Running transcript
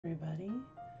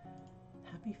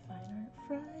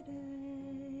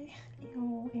Friday.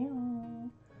 Ew,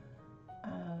 ew.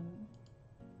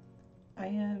 I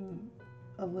am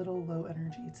a little low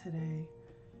energy today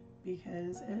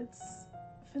because it's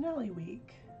finale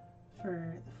week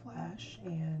for The Flash,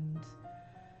 and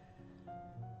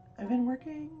I've been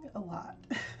working a lot.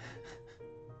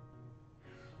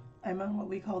 I'm on what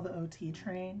we call the OT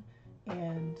train,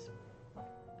 and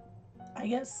I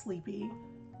get sleepy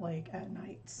like at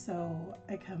night, so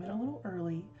I come in a little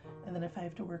early, and then if I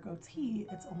have to work OT,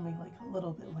 it's only like a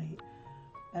little bit late.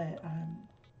 But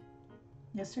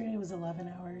yesterday was 11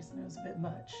 hours, and it was a bit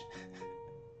much.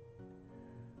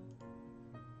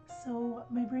 So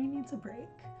my brain needs a break.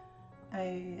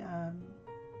 I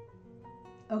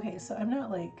okay, so I'm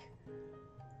not like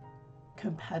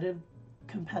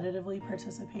competitively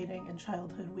participating in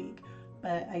Childhood Week,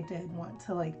 but I did want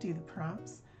to like do the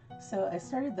prompts. So I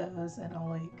started those, and I'll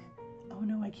like, oh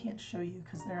no, I can't show you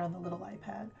because they're on the little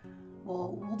iPad.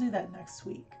 Well, we'll do that next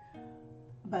week.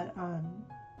 But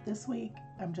this week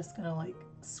I'm just gonna like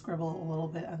scribble a little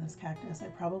bit on this cactus. I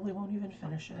probably won't even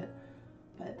finish it,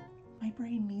 but my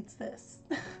brain needs this.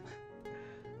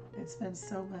 It's been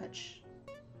so much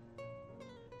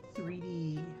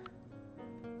 3D.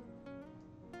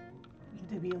 Need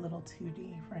to be a little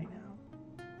 2D right now.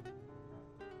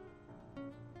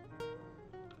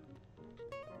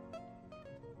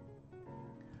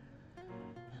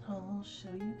 And I'll show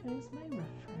you guys my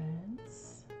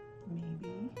reference,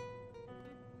 maybe.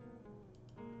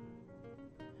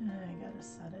 I gotta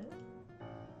set it.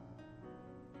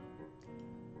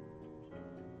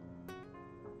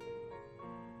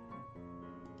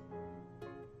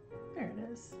 There it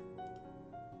is.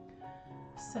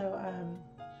 So,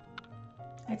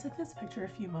 I took this picture a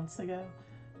few months ago.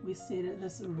 We stayed at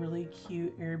this really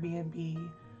cute Airbnb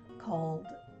called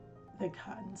the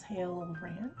Cottontail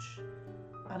Ranch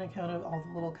on account of all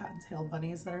the little cottontail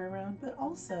bunnies that are around, but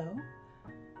also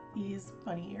these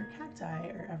bunny ear cacti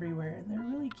are everywhere, and they're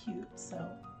really cute. So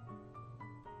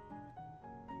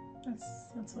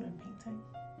that's what I'm painting.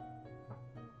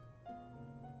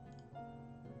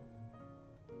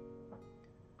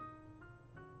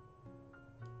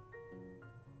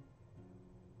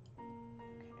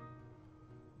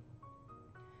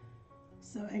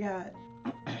 So I got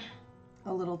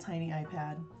a little tiny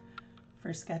iPad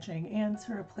for sketching and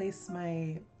to replace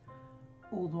my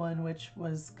old one, which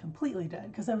was completely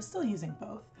dead because I was still using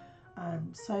both.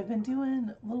 So I've been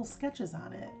doing little sketches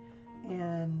on it,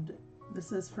 and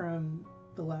this is from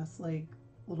the last like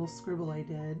little scribble I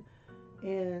did,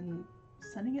 and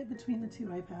sending it between the two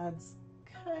iPads,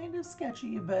 kind of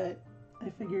sketchy, but I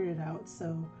figured it out.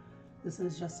 So this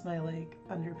is just my like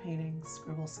underpainting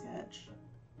scribble sketch.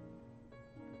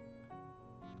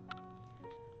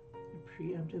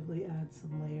 Preemptively add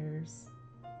some layers.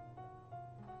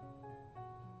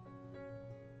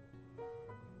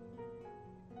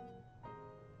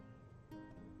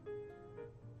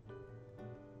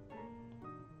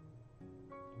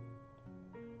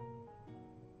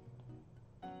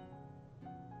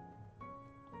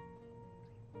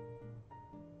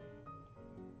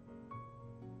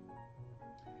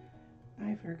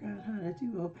 I forgot how to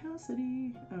do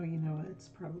opacity. Oh, you know what? It's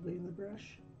probably in the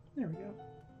brush. There we go.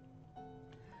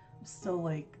 I'm still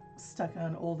like stuck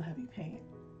on old heavy paint.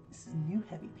 This is new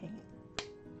heavy paint.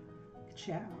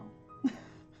 Ciao.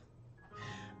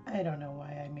 I don't know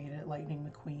why I made it Lightning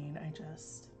McQueen. I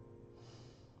just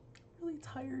really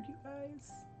tired, you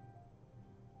guys.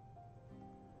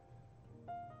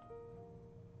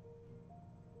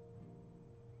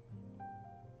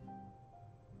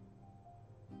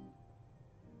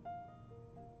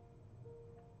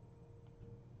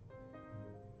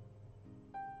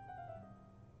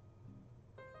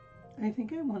 I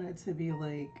think I want it to be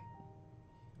like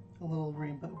a little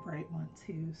rainbow bright one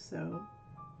too, so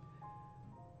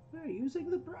we're using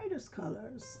the brightest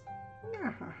colors. Which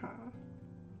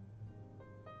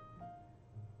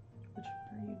part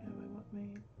you know I want my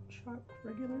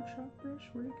regular chalk brush?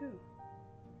 Where'd it go?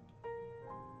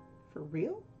 For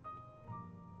real?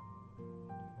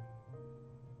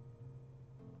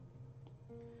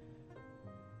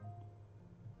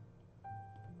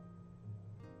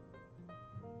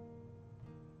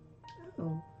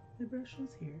 Oh, the brush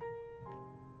is here.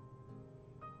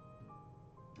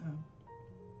 Oh,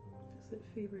 is it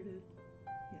favorited?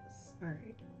 Yes,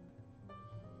 alright.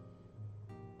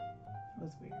 That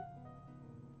was weird.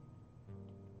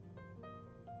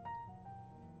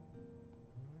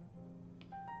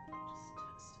 Just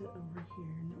test it over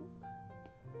here. Nope.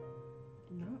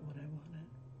 Not what I wanted.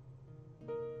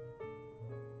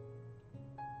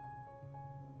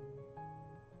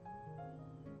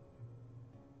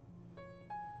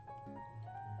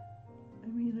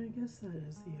 guess that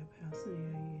is the opacity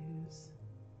I use.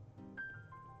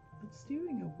 It's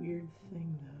doing a weird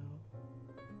thing though.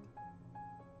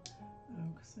 Oh,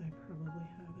 because I probably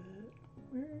have it.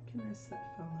 Where can I set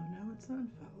follow? Now it's on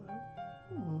follow.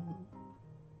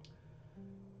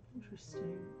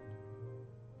 Interesting.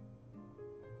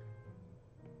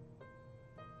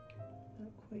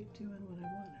 Not quite doing what I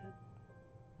wanted.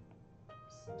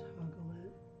 Just toggle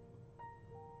it.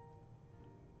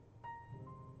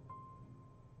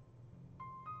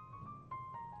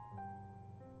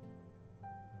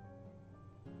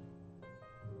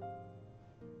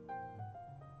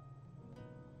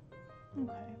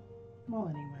 Okay, well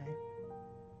anyway.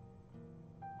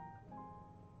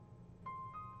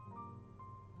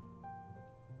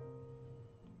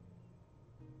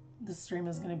 This stream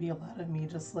is going to be a lot of me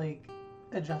just like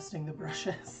adjusting the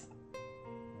brushes.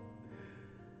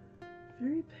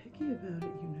 Very picky about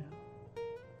it, you know.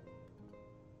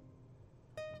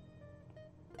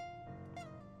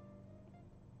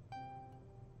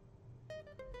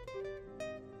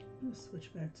 I'm going to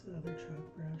switch back to the other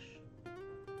chalk brush.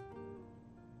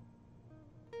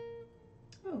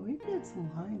 Oh, maybe it's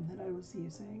lime that I was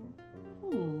using.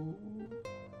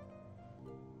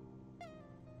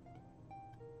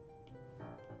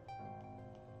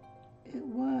 It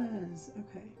was.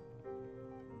 Okay.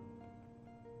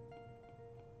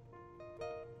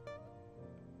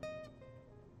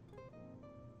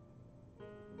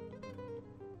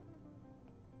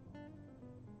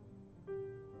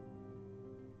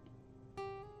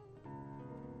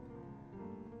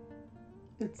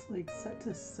 It's like set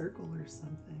to circle or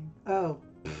something. Oh.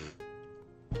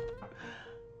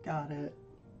 Got it.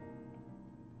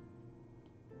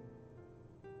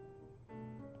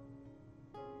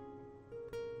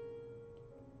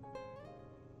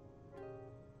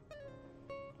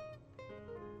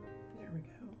 There we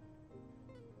go.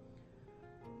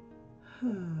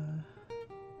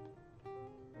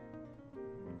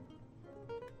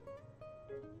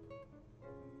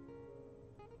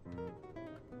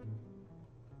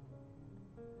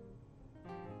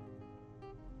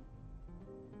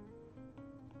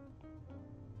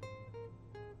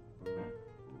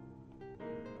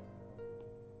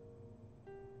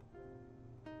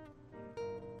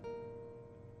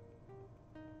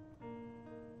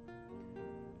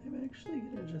 I'm actually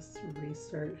gonna just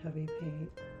restart heavy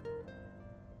paint.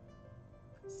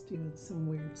 It's doing some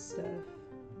weird stuff.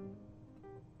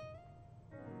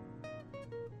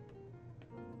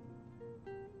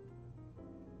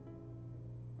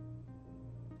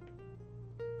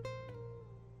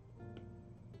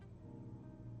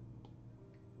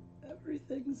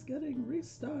 Everything's getting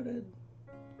restarted.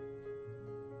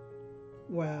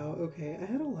 Wow, okay, I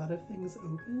had a lot of things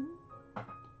open.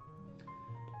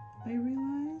 I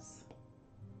realize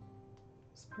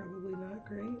it's probably not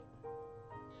great.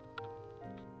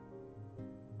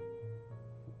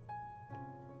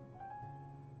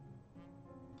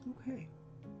 Okay,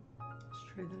 let's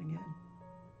try that again.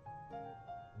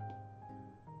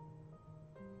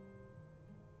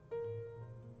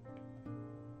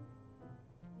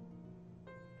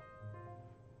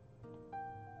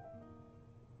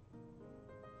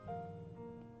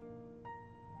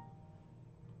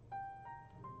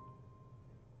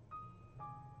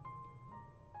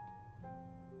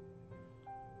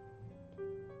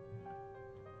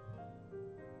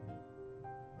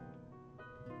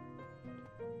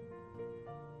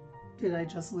 Did I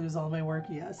just lose all my work?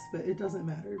 Yes, but it doesn't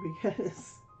matter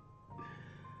because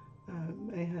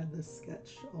I had this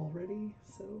sketch already,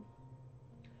 so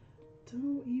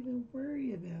don't even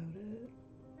worry about it.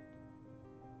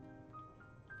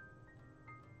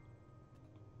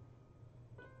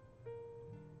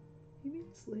 Maybe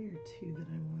it's layer 2 that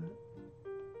I want.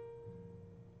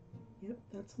 Yep,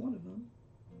 that's one of them.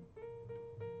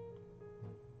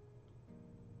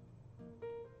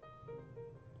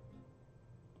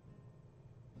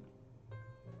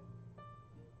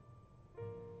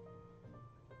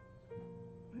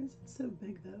 Why is it so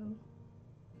big though?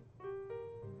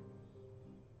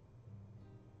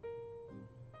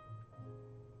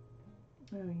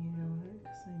 Oh, you know what?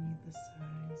 Because I need the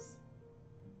size.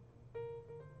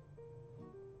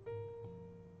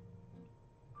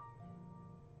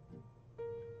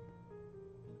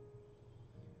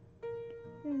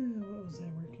 What was I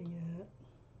working at?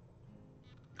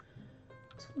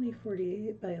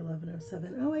 2048 by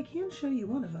 1107. Oh, I can show you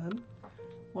one of them.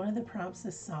 One of the prompts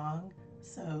is song,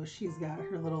 so she's got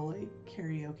her little like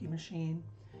karaoke machine.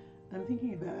 I'm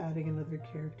thinking about adding another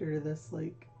character to this,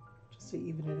 like just to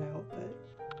even it out, but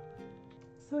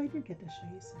so I did get to show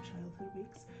you some childhood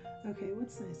weeks. Okay, what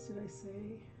size did I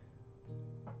say?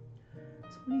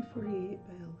 2048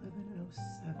 by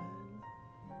 1107.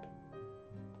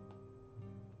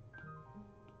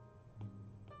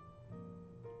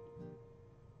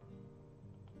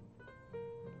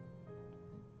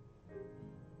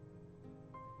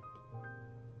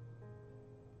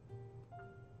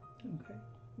 Okay,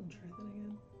 we'll try that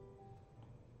again.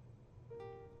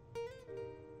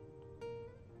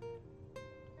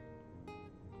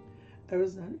 I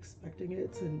was not expecting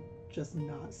it to just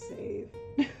not save.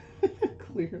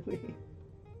 Clearly.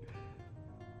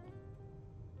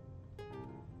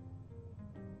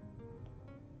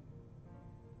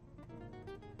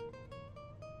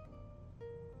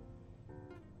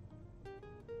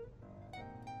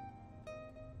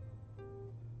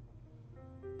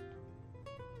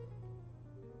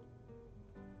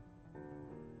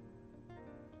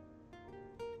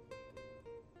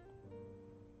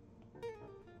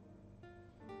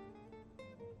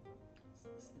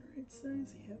 Is this the right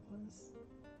size? Yeah, it was.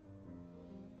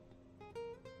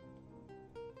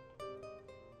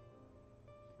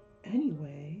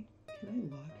 Anyway, can I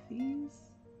lock these?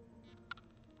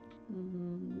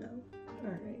 No.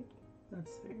 Alright,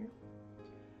 that's fair.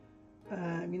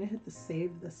 I'm gonna hit the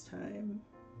save this time.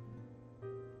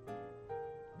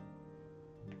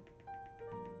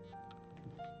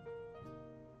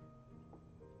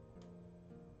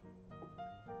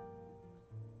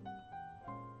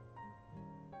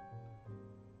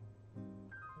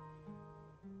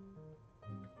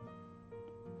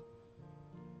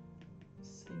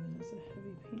 Save it as a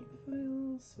heavy paint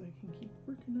file so I can keep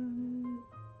working on it.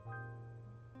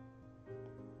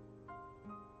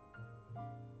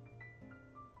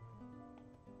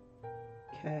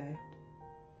 Okay.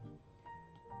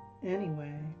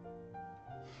 Anyway.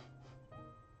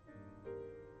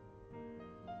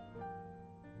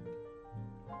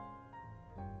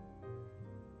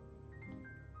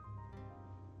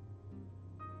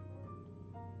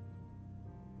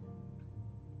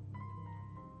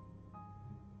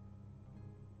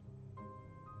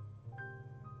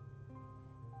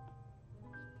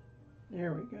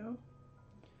 There we go.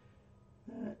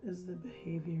 That is the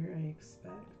behavior I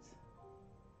expect.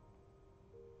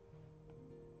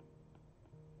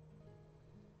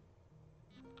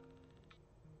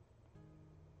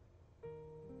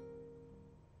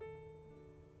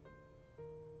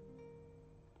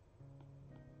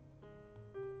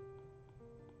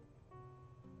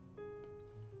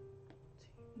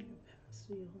 Take the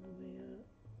opacity all the way up.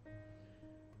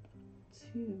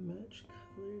 Too much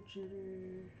color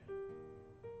jitter.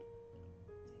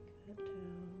 Take that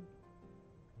down.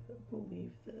 But we'll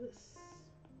leave this.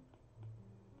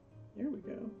 There we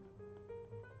go.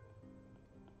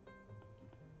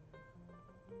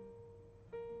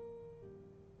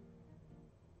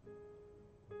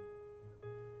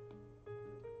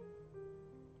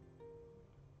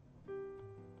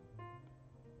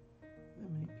 That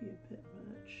might be a bit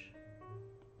much.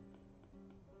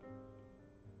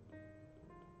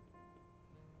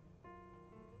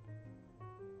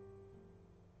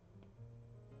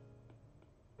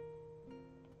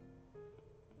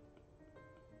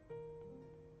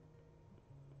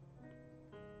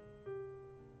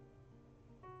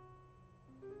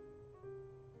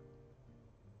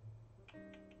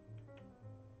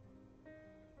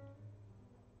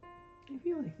 I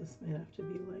feel like this might have to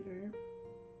be lighter.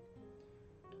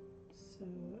 So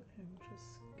I'm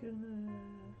just gonna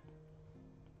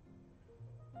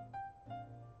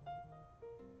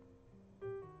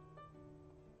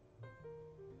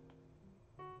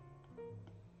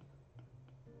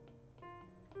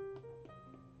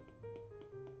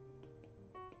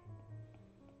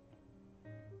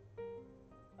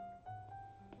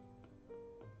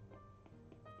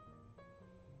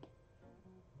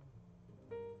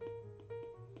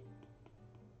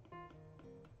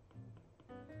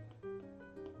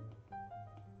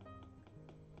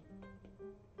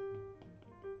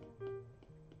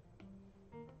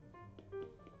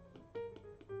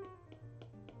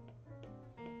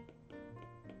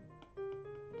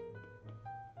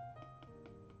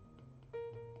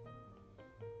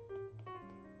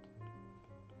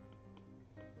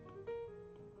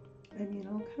I mean,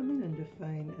 I'll come in and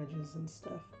define edges and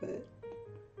stuff, but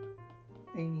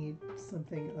I need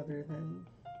something other than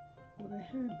what I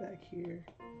had back here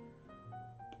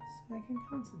so I can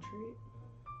concentrate.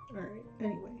 Alright,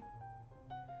 anyway,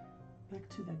 back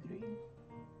to the green.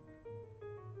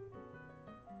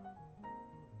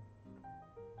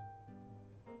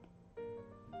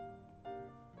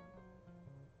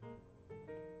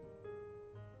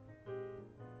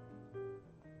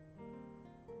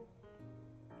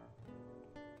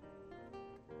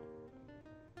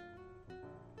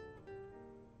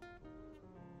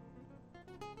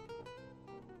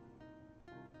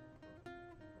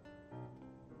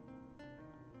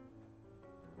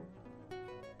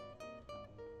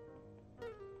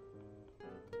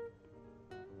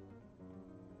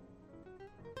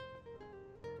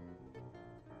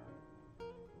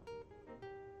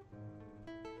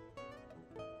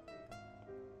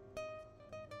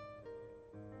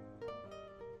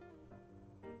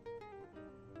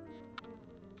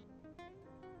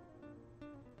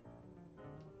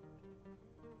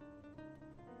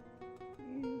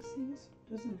 This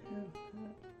doesn't have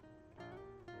that.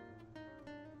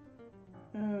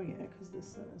 Oh yeah, because the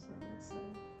sun is on that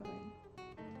side. Fine.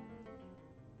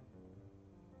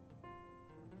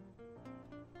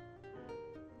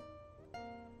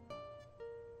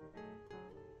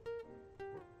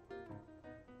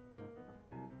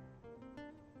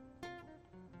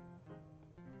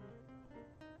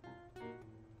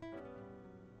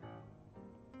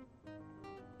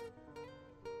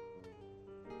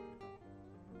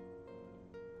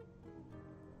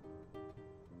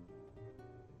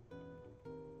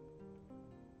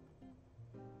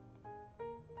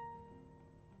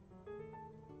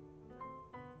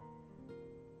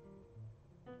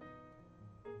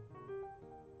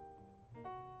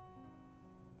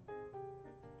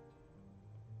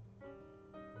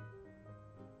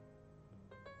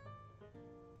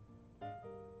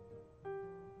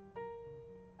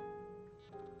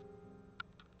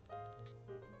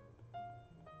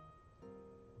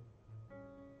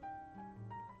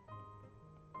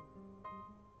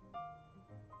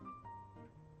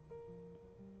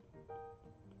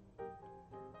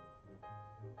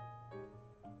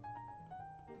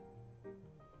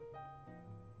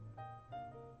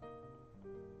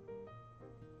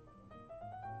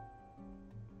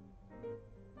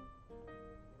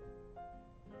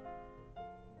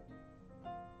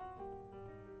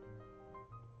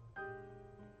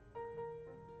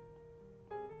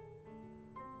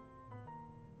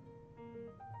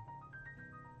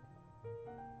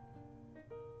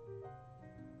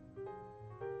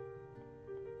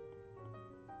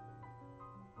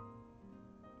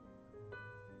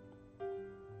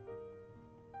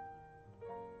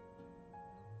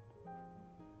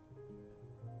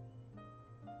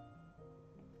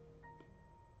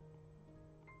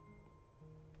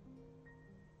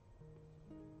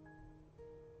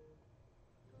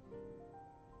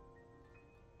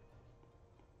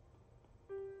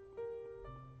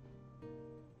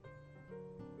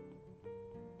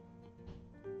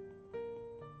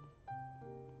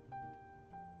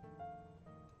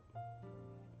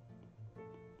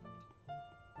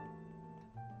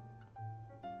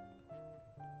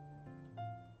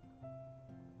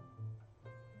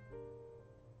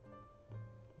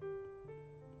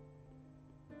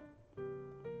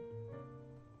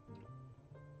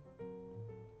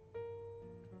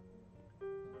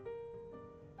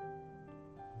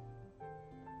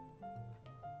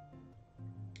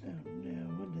 Oh no,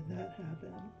 when did that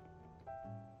happen?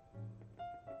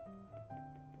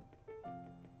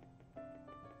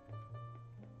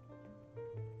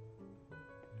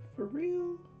 For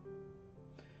real?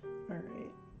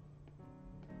 Alright.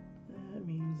 That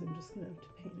means I'm just gonna have to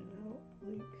paint it out.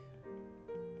 Like,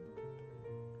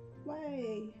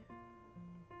 why?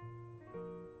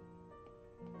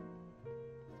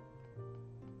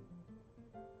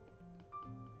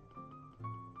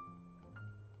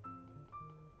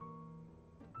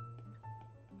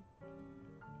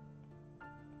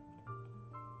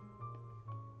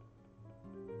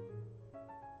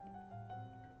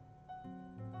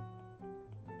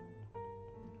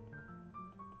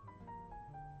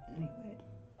 Anyway.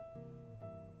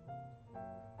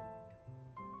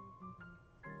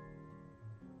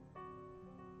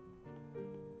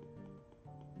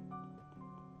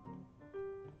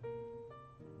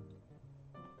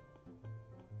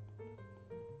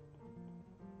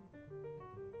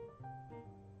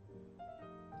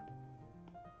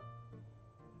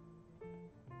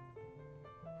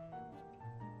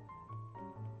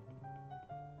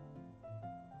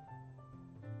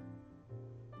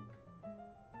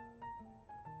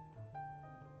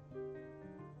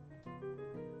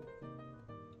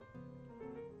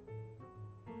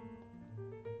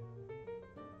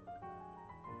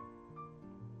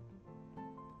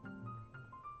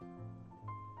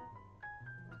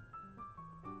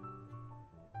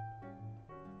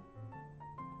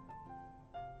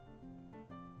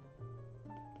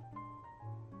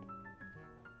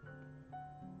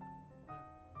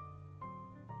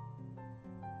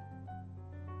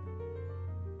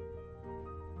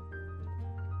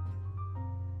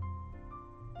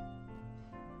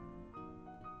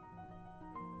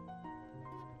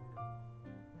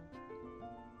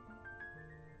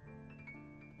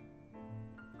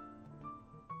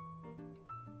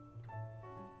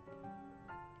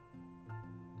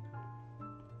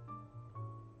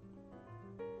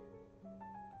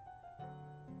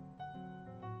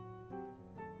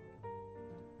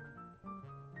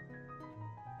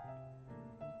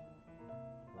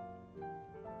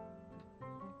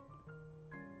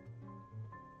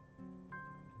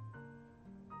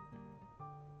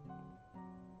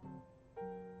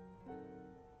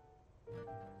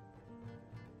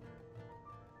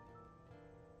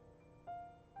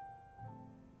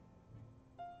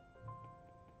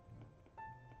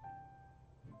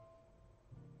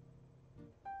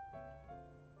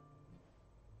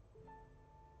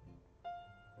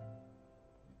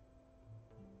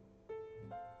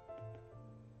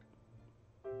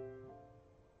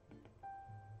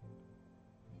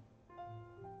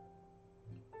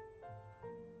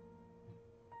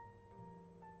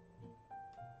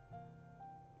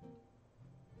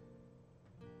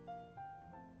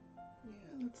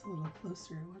 That's a little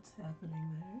closer. What's happening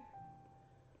there?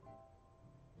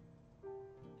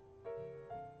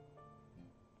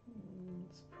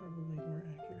 It's probably more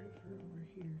accurate for over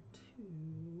here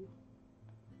too.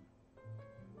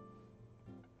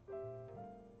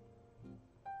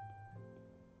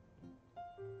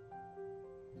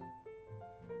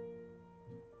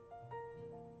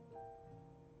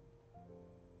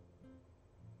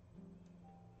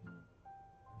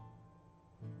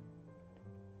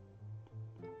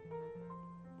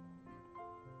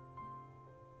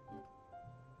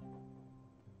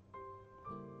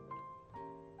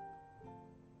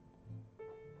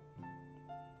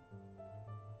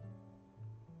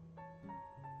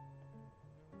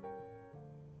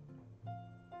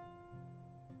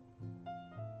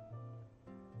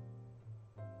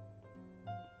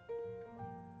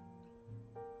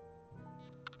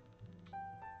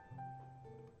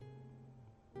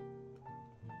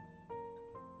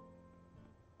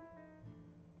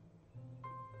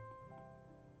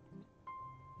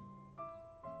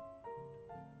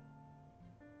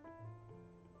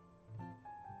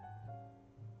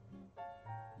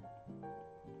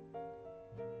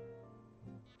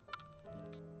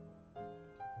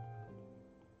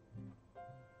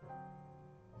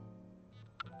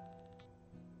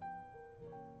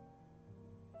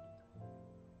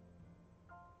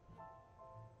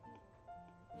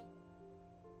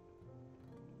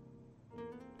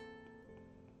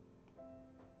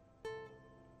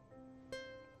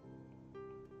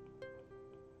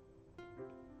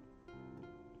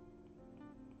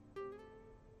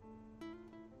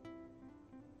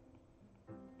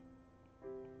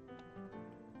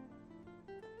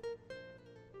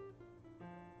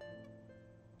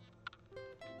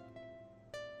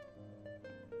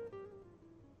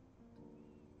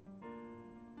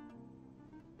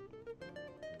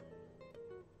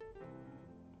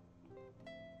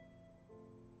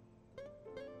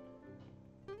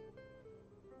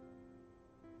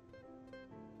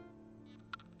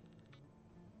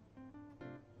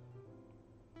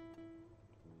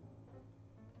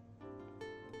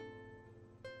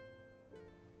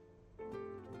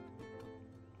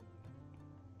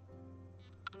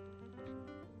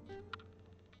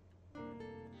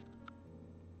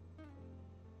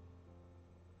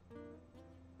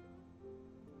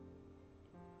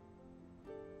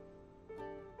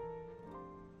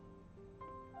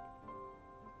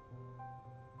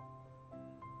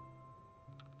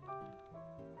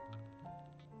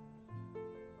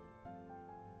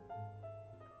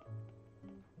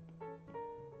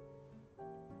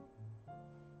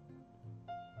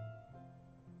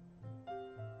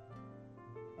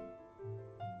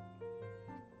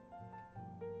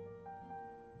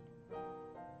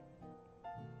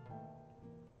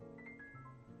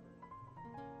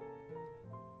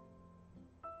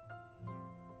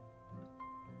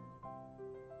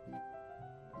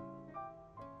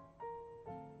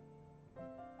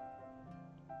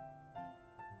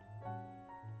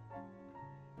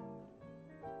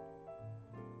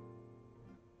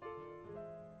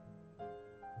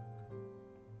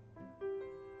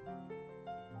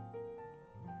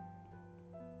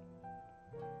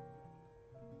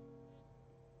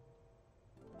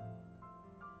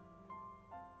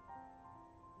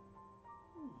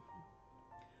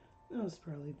 That was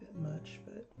probably a bit much,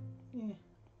 but yeah.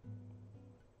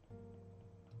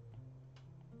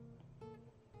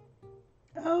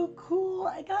 Oh, cool.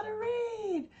 I got a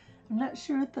raid. I'm not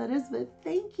sure what that is, but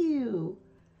thank you.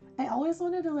 I always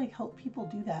wanted to like help people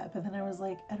do that, but then I was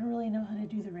like, I don't really know how to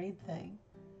do the raid thing.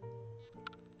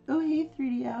 Oh, hey,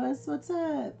 3D Alice, what's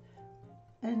up?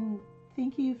 And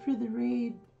thank you for the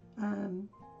raid,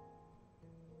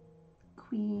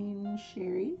 Queen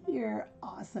Sherry. You're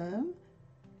awesome.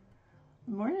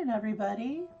 Morning,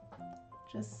 everybody.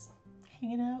 Just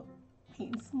hanging out,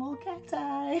 painting some little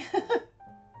cacti.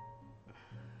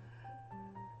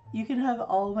 You can have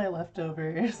all my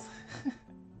leftovers.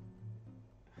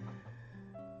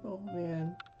 Oh,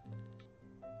 man.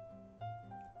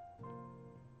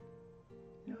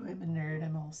 You know, I'm a nerd.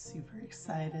 I'm all super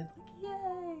excited. Like,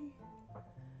 yay!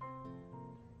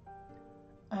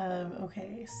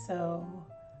 Okay, so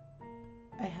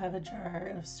I have a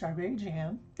jar of strawberry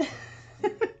jam.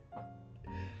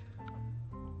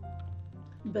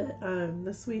 But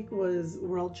this week was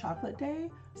World Chocolate Day,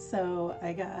 so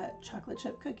I got chocolate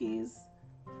chip cookies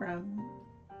from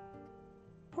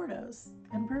Porto's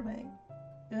in Burbank.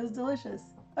 It was delicious.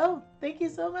 Oh, thank you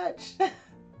so much.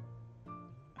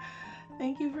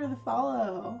 Thank you for the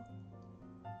follow.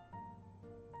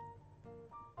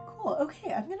 Cool.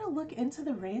 Okay, I'm gonna look into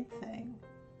the raid thing.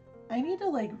 I need to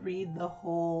like read the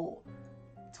whole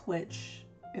Twitch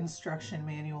instruction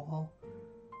manual.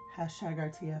 Hashtag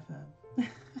RTFM.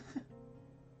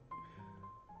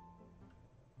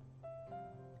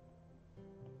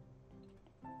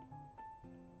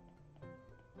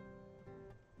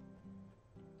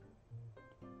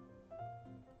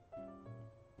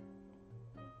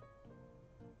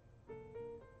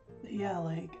 Yeah,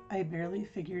 like I barely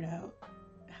figured out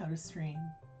how to stream.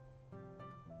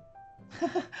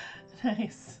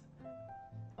 Nice.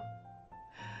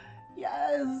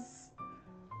 Yes.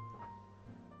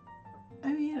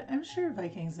 I mean, I'm sure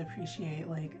Vikings appreciate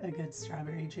like a good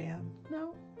strawberry jam.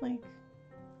 No? Like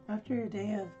after a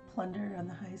day of plunder on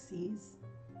the high seas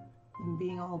and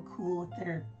being all cool with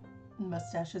their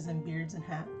mustaches and beards and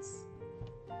hats.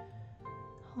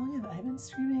 How long have I been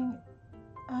streaming?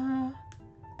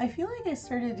 I feel like I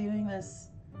started doing this,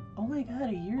 oh my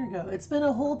god, a year ago. It's been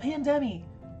a whole pandemic.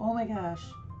 Oh my gosh.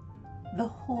 The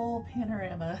whole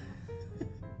panorama.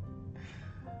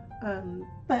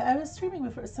 But I was streaming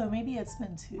before, so maybe it's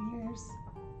been 2 years.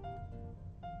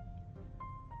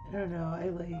 I don't know. I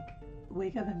like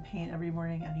wake up and paint every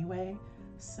morning anyway.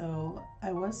 So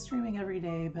I was streaming every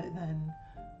day, but then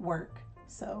work.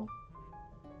 So,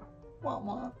 womp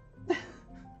womp.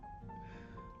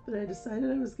 But I decided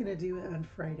I was gonna do it on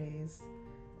Fridays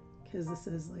because this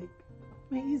is like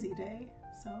my easy day.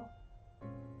 So,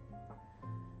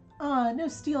 no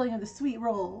stealing of the sweet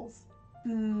rolls.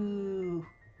 Boo.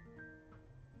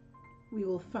 We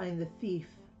will find the thief.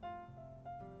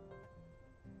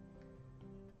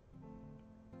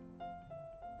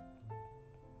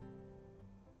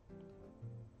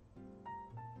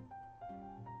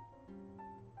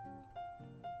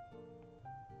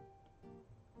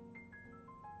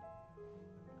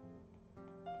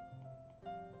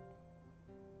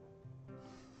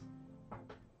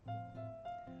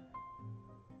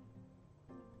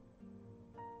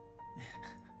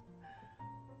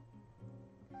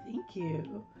 Thank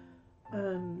you.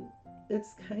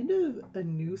 It's kind of a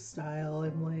new style.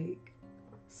 I'm like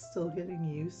still getting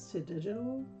used to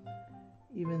digital.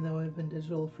 Even though I've been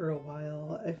digital for a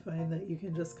while, I find that you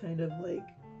can just kind of like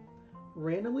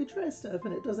randomly try stuff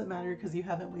and it doesn't matter because you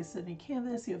haven't wasted any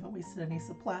canvas, you haven't wasted any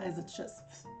supplies. It's just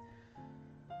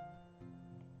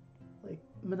like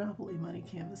Monopoly money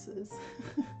canvases.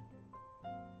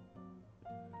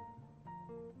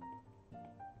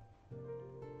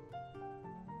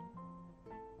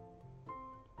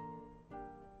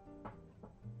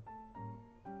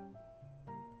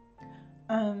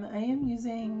 I am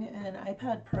using an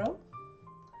iPad Pro.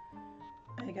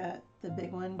 I got the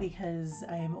big one because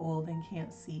I am old and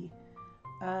can't see.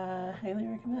 Highly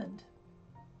recommend.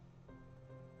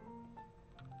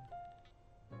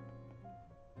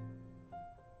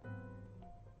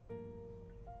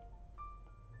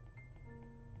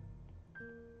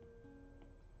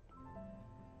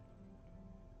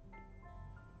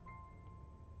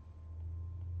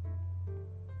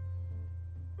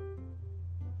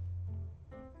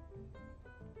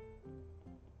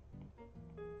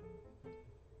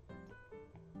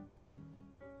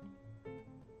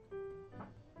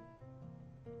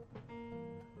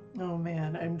 Oh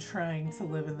man, I'm trying to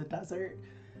live in the desert.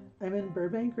 I'm in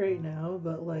Burbank right now,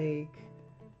 but like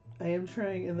I am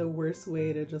trying in the worst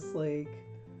way to just like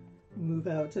move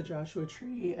out to Joshua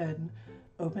Tree and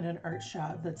open an art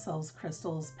shop that sells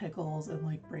crystals, pickles, and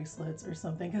like bracelets or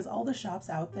something. Because all the shops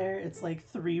out there, it's like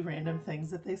 3 random things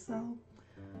that they sell.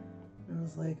 And I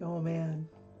was like, oh man,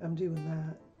 I'm doing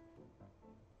that.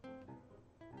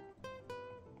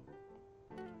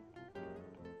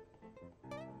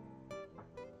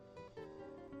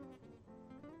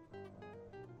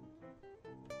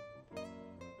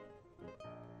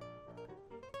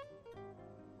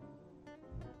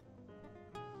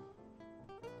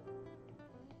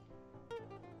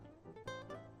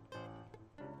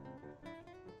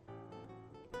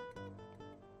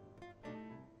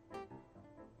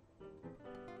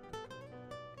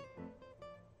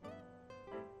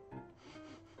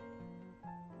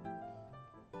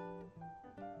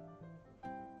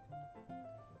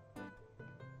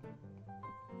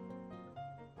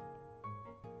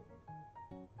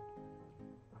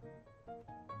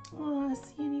 Oh,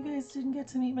 seeing you guys didn't get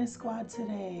to meet my squad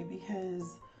today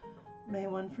because my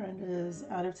one friend is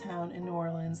out of town in New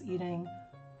Orleans eating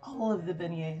all of the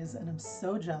beignets, and I'm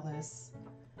so jealous.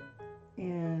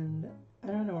 And I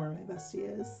don't know where my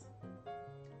bestie is.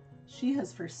 She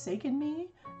has forsaken me,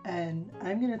 and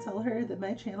I'm gonna tell her that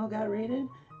my channel got raided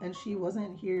and she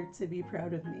wasn't here to be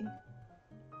proud of me.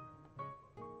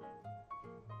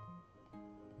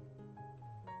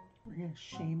 We're gonna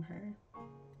shame her.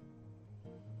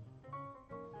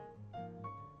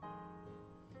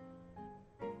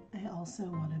 also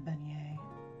want a beignet.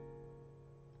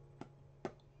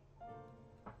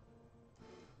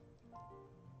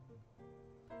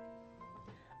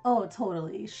 Oh,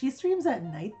 totally. She streams at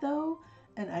night though,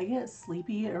 and I get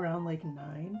sleepy around like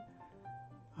 9,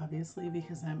 obviously,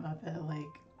 because I'm up at like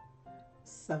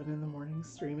 7 in the morning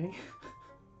streaming.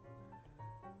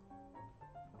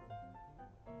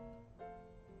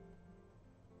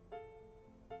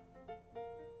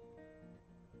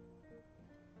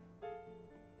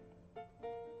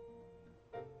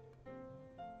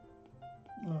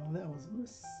 Oh, that was a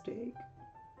mistake.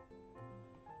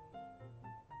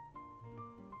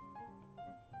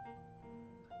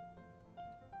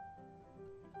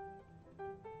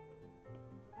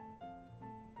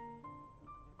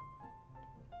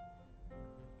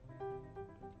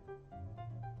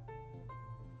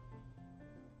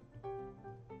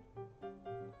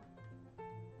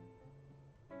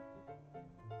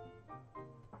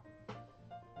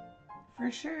 For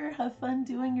sure, have fun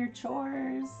doing your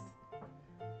chores.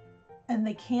 And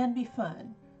they can be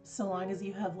fun, so long as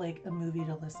you have like a movie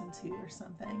to listen to or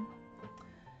something.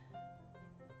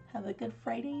 Have a good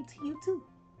Friday to you too.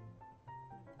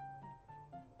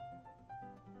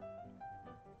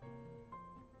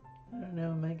 I don't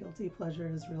know, my guilty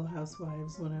pleasure is Real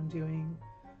Housewives when I'm doing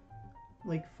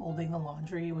like folding the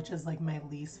laundry, which is like my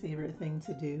least favorite thing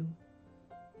to do.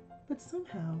 But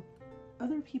somehow,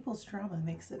 other people's drama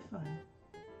makes it fun.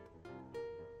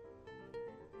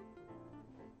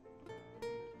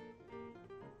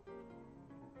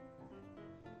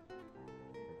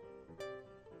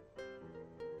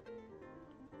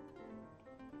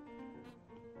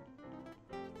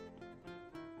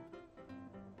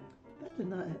 That did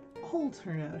not at all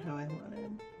turn out how I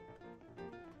wanted.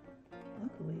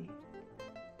 Luckily,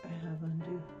 I have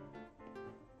undo.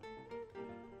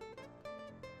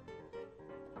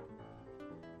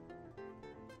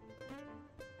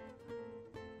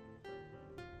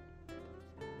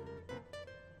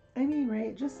 I mean,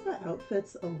 right, just the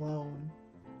outfits alone,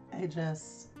 I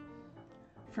just,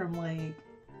 from like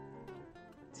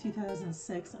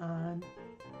 2006 on,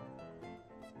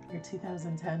 or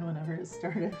 2010, whenever it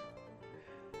started,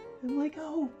 I'm like,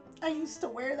 oh, I used to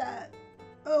wear that.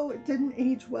 Oh, it didn't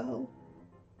age well.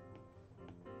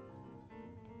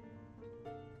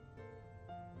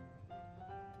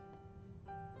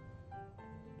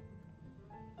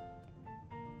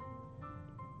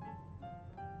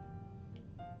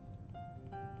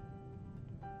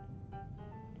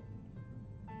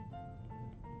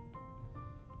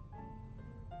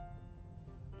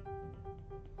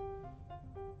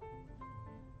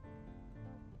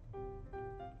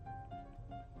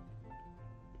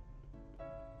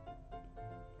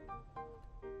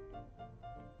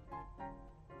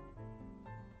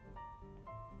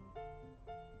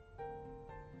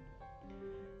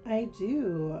 I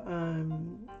do.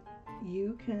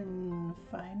 You can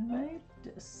find my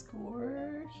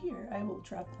Discord here. I will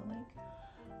drop the link.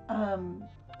 Um,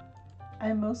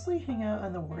 I mostly hang out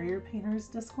on the Warrior Painters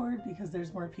Discord because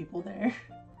there's more people there.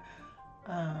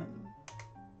 um,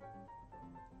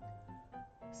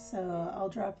 so I'll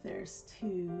drop theirs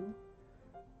too.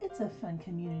 It's a fun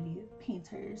community of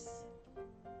painters.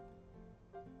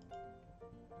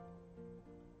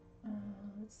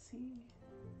 Let's see.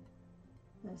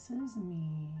 This is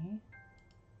me.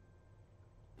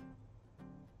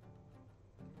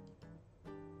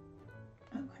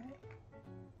 Okay.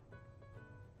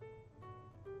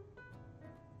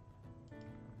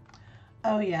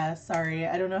 Oh yeah, sorry.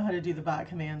 I don't know how to do the bot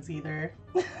commands either.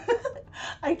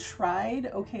 I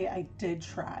tried. Okay, I did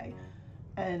try.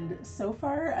 And so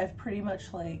far I've pretty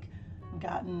much like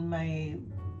gotten my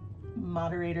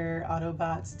moderator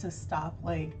Autobots to stop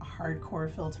like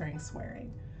hardcore filtering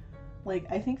swearing. Like,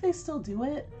 I think they still do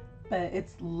it, but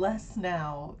it's less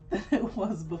now than it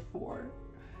was before.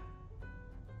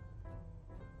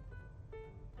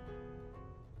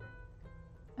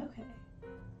 Okay.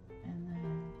 And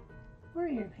then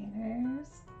Warrior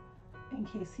Painters, in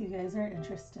case you guys are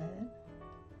interested,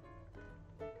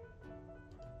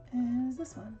 is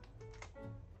this one.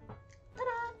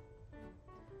 Ta-da!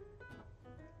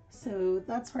 So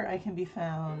that's where I can be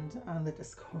found on the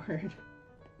Discord.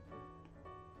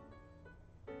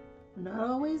 I'm not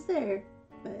always there,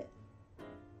 but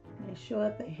when I show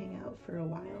up, I hang out for a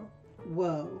while.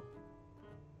 Whoa.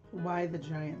 Why the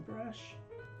giant brush?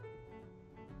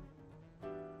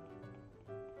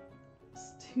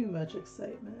 It's too much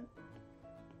excitement.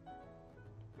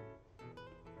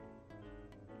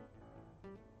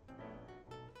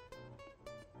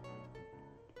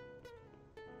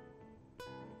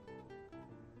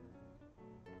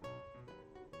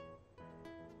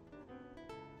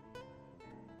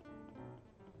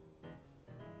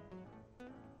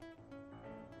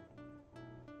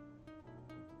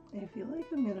 I feel like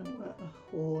I'm gonna want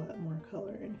a whole lot more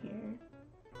color in here.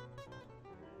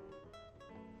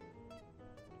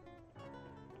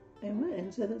 I went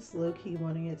into this low-key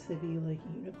wanting it to be like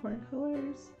unicorn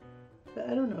colors, but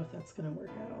I don't know if that's gonna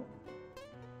work out.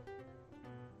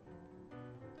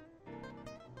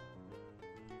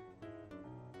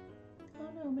 Oh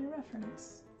no, my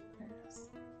reference. There it is.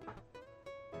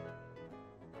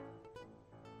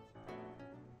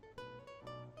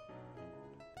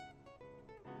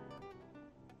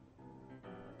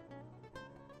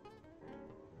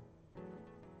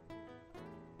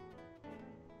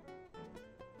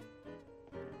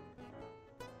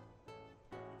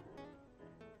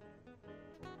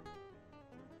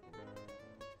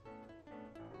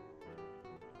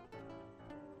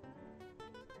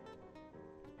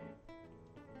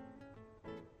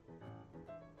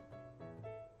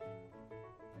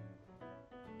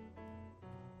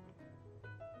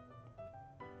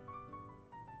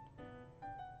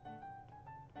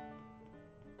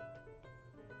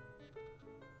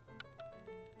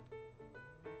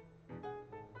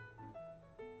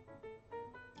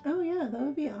 Oh yeah, that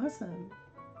would be awesome.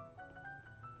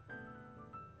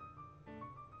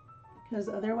 Because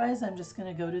otherwise I'm just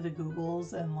gonna go to the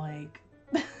Googles and like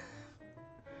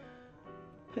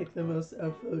pick the most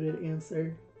upvoted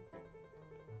answer.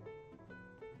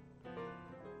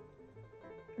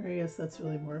 Or I guess that's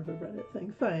really more of a Reddit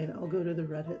thing. Fine, I'll go to the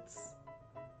Reddits.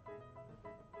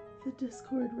 The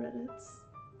Discord Reddits.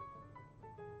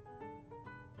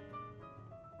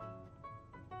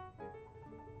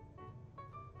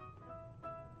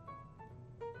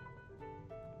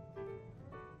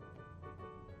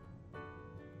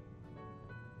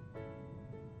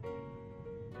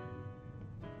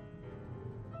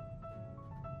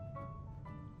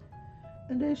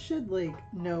 And I should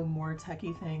like know more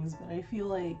techie things, but I feel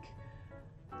like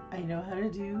I know how to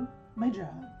do my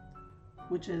job,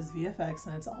 which is VFX,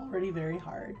 and it's already very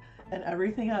hard. And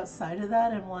everything outside of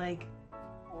that, I'm like,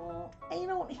 oh, I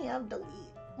don't have delete.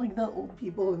 Like the old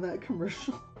people in that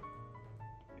commercial.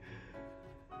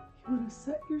 You want to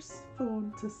set your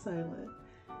phone to silent.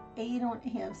 I don't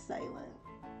have silent.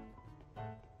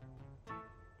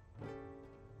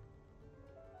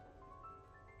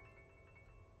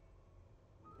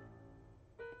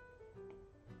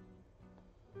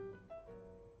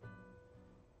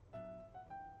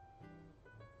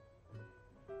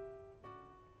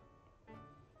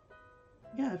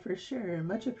 Yeah, for sure.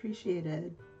 Much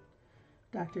appreciated,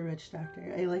 Dr. Rich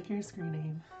Doctor. I like your screen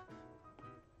name.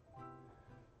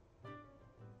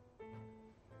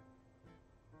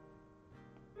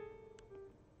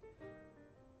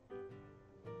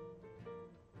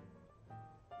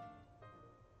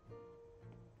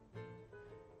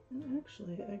 And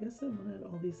actually, I guess I wanted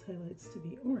all these highlights to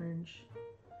be orange.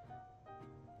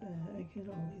 I can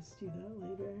always do that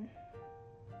later.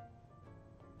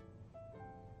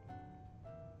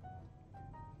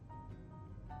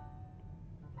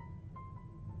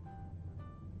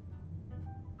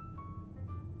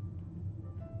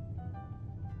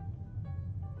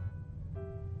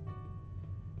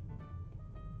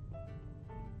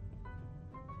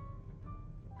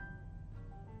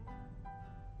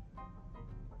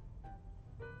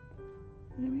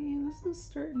 I mean, this is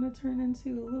starting to turn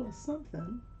into a little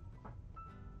something.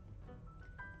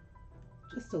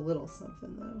 Just a little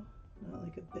something, though. Not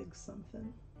like a big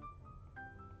something.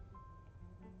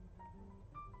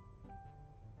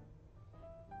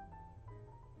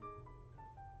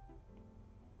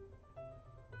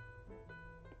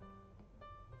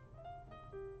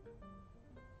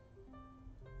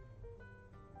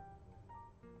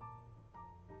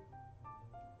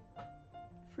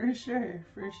 For sure,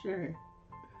 for sure.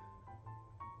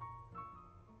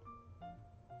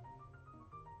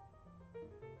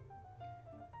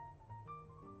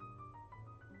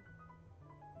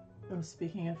 Oh,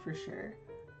 speaking of for sure,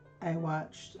 I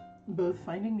watched both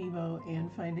Finding Nemo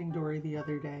and Finding Dory the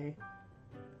other day.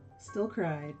 Still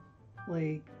cried.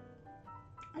 Like,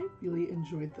 I really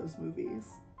enjoyed those movies.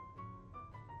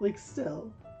 Like,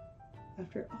 still,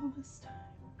 after all this time.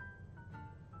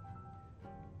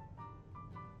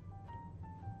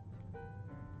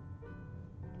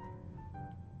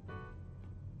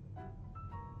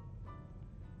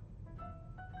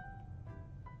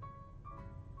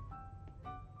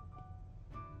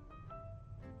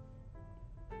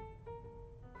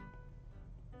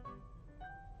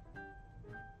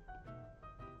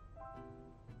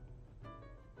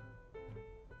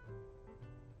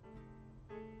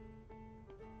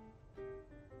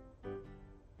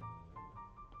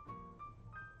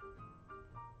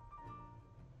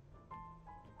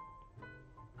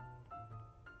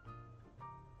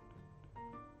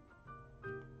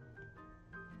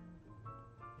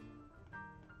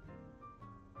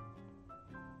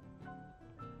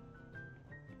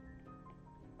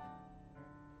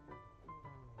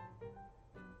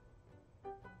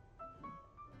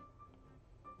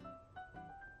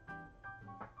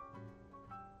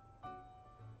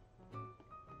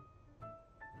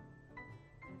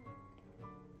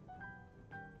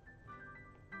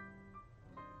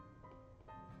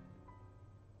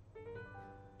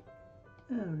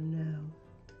 Oh no.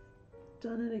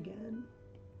 Done it again.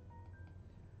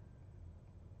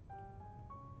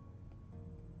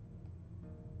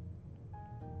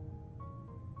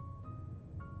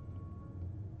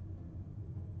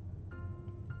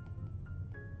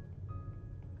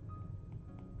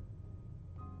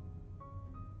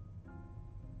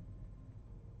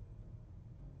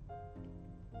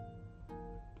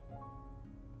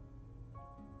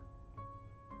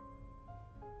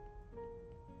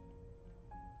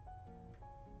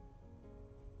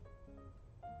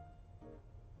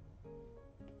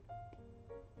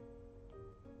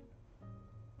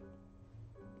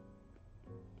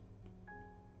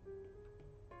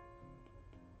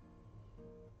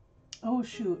 Oh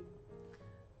shoot.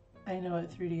 I know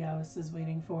what 3D Alice is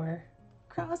waiting for.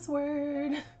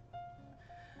 Crossword!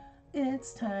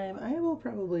 It's time. I will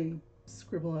probably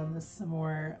scribble on this some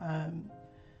more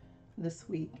this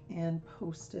week and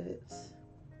post it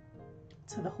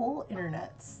to the whole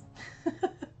internets.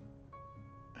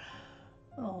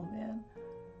 Oh man.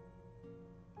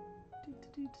 Do, do,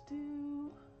 do, do,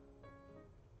 do.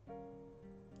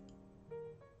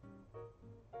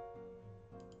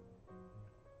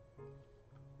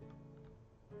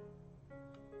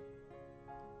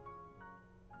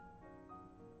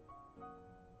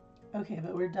 Okay,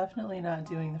 but we're definitely not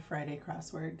doing the Friday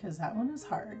crossword because that one is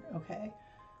hard. Okay,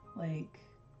 like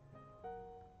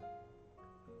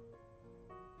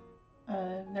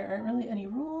there aren't really any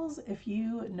rules. If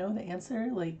you know the answer,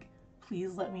 like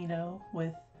please let me know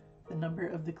with the number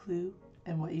of the clue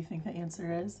and what you think the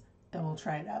answer is, and we'll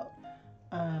try it out.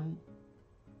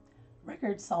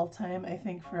 Record solve time, I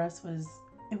think for us was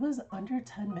under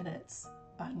 10 minutes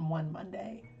on one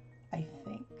Monday, I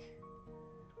think.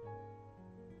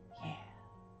 Yeah.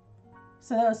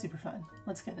 So that was super fun.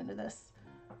 Let's get into this.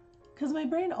 Because my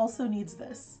brain also needs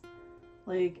this.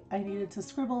 Like, I needed to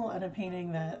scribble on a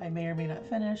painting that I may or may not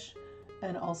finish,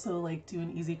 and also like do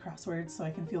an easy crossword so I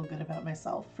can feel good about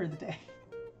myself for the day.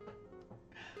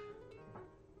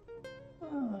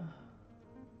 Oh.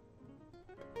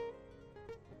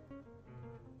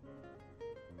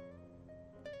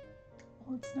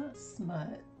 Well, it's not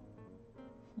smut.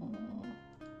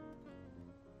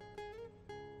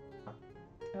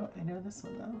 Oh, I know this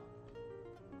one though.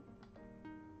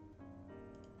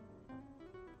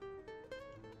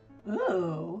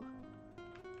 Ooh,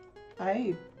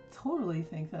 I totally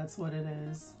think that's what it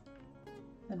is.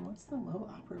 Then what's the low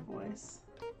opera voice?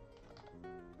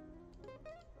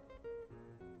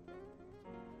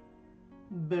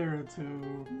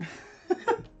 Baritone.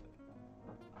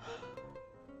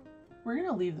 We're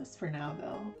gonna leave this for now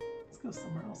though. Let's go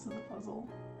somewhere else in the puzzle.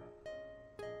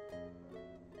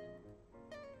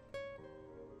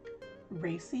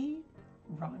 Racy?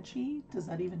 Raunchy? Does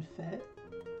that even fit?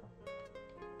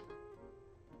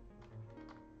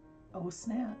 Oh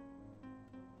snap.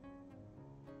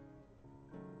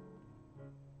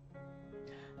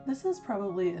 This is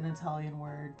probably an Italian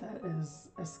word that is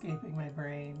escaping my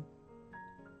brain.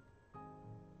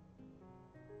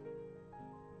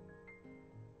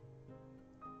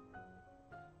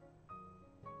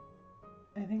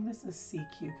 I think this is sea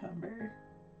cucumber.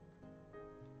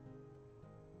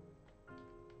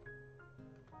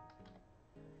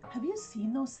 Have you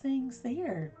seen those things? They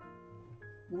are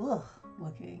ugh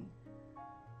looking.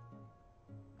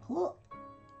 Ugh.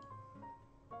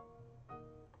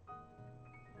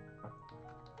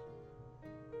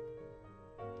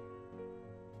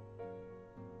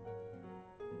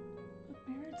 The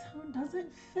baritone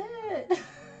doesn't fit.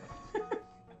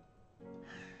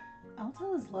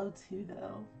 Alto is low too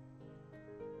though.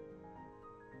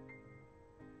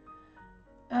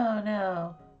 Oh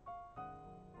no.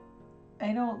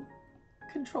 I don't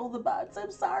control the bots.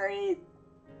 I'm sorry.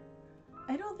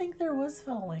 I don't think there was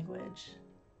foul language.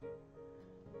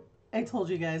 I told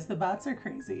you guys, the bots are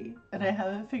crazy, and I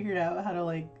haven't figured out how to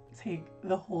like take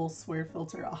the whole swear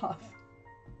filter off.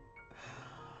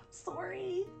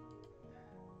 Sorry.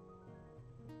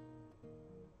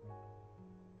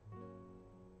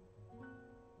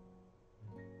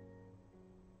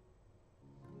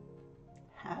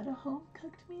 Had a home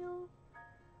cooked meal?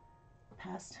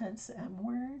 Past tense M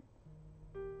word?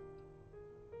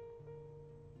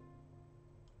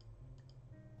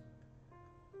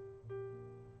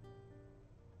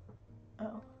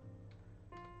 Oh,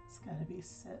 it's gotta be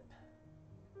sip.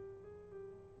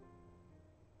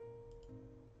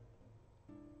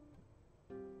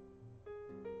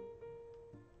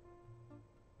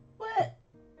 What?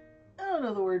 I don't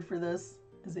know the word for this.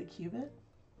 Is it cubit?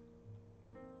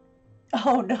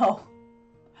 Oh no.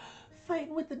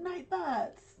 Fighting with the night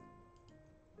bots.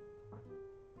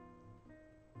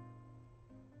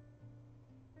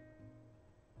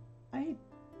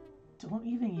 don't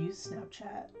even use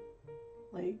Snapchat.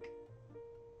 Like,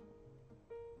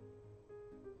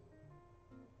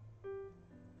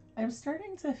 I'm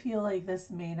starting to feel like this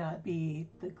may not be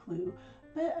the clue,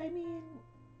 but I mean,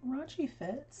 raunchy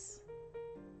fits.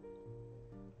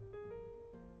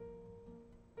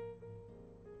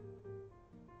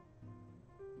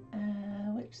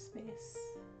 Which space?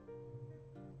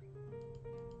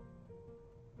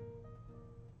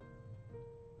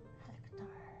 Hector.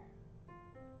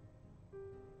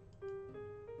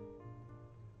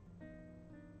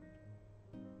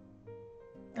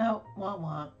 Oh, wah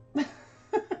wah. I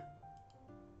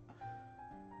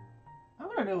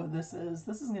want to know what this is.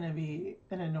 This is going to be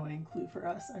an annoying clue for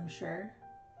us, I'm sure.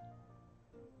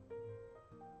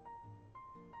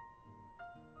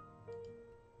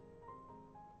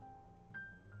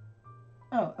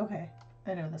 Oh, okay.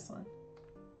 I know this one.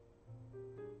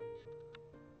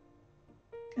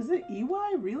 Is it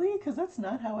EY, really? Because that's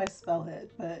not how I spell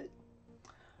it, but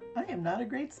I am not a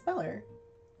great speller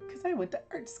because I went to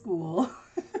art school.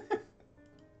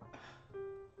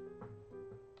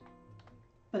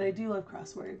 But I do love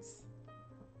crosswords.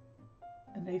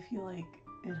 And I feel like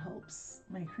it helps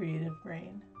my creative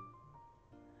brain.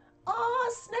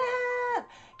 Oh,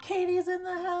 snap! Katie's in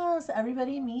the house.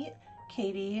 Everybody meet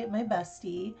Katie, my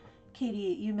bestie.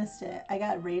 Katie, you missed it. I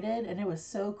got rated and it was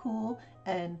so cool.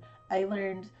 And I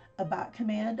learned a bot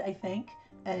command, I think.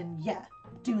 And yeah,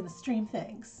 doing the stream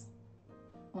things.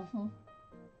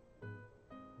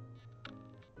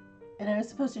 And I was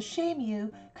supposed to shame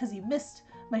you because you missed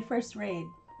my first raid.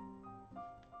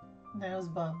 And I was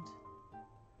bummed.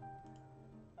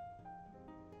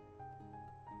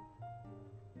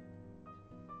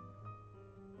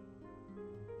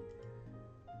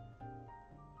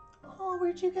 Oh,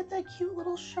 where'd you get that cute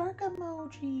little shark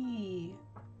emoji?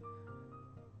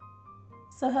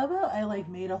 So how about I like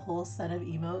made a whole set of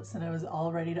emotes and I was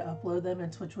all ready to upload them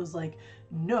and Twitch was like,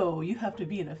 no, you have to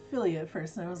be an affiliate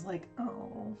first. And I was like,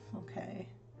 oh, okay.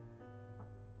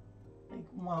 Like,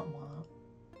 wah wah.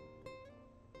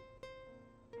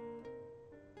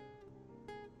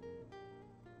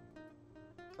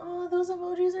 Oh, those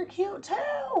emojis are cute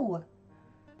too.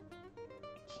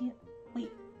 I can't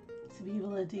wait to be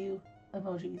able to do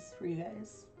emojis for you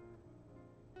guys.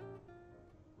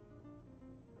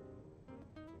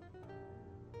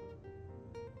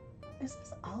 Is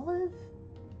this Olive?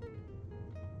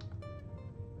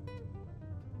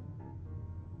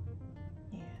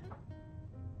 Yeah.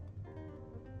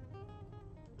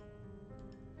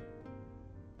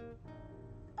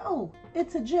 Oh,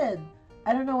 it's a Jid.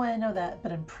 I don't know why I know that,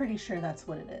 but I'm pretty sure that's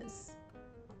what it is.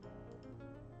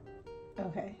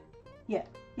 Okay. Yeah.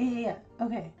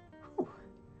 Okay. Whew.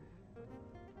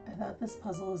 I thought this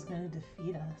puzzle was going to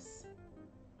defeat us.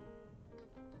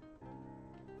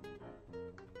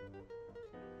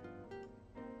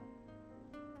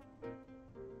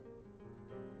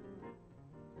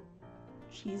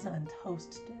 Cheese on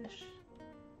toast dish.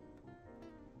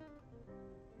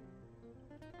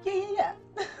 Yeah.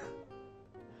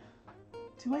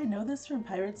 Do I know this from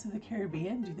Pirates of the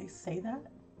Caribbean? Do they say that?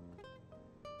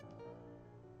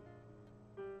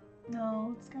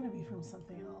 No, it's gotta be from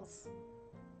something else.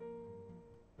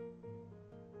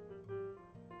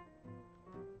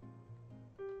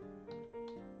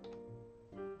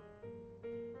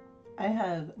 I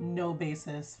have no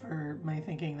basis for my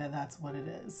thinking that that's what it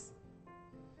is.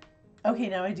 Okay,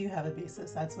 now I do have a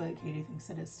basis. That's what Katie thinks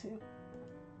it is too.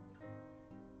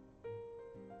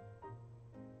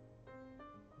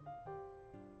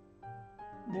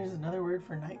 There's another word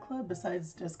for nightclub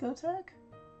besides discotheque?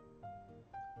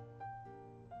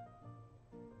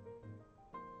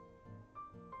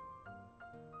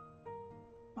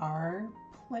 Bar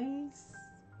place?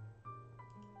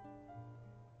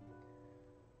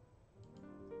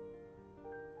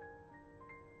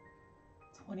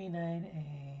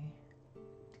 $29A.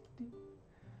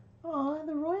 Aw,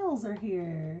 the Royals are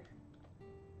here.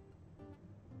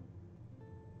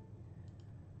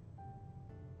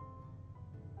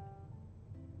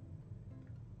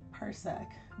 Parsec,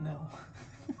 no.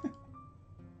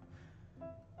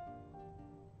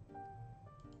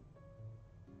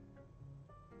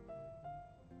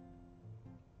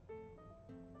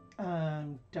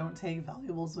 Don't take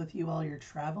valuables with you while you're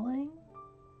traveling?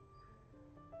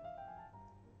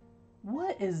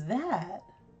 What is that?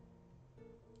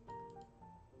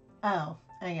 Oh,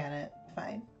 I got it.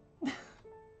 Fine.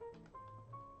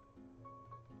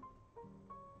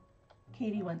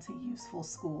 Katie went to useful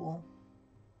school.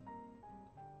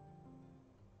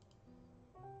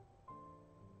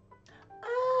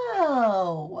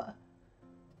 Oh!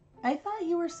 I thought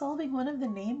you were solving one of the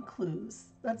name clues.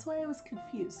 That's why I was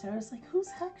confused. I was like, who's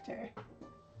Hector?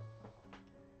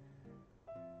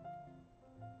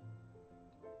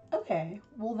 Okay,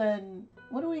 well then,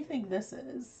 what do we think this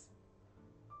is?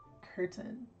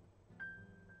 Curtain.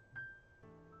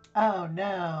 Oh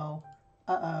no.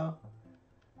 Uh-oh.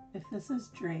 If this is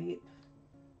drape,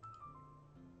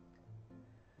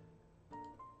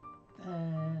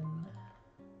 then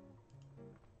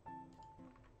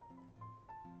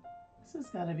this has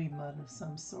got to be mud of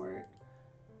some sort.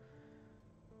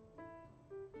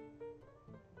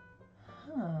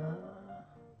 Huh.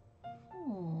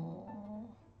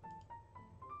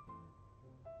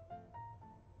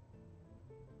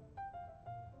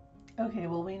 Okay,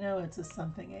 well we know it's a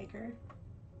something acre.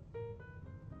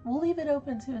 We'll leave it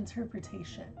open to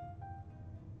interpretation.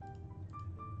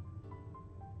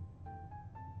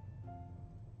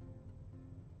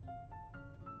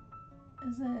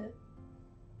 Is it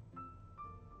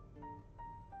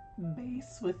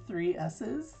base with 3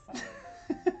 S's?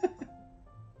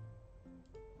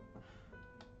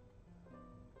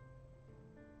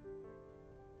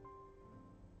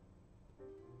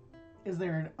 Is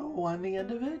there an O on the end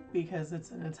of it because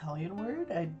it's an Italian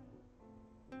word? I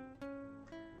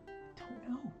don't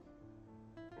know.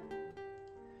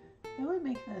 It would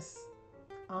make this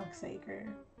oxacre,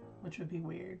 which would be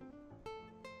weird.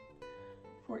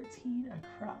 14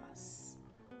 across.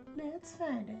 Let's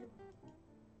find it.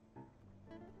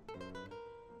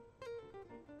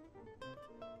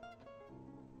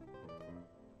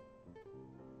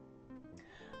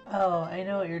 Oh, I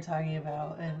know what you're talking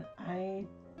about, and I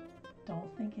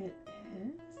don't think it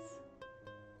is.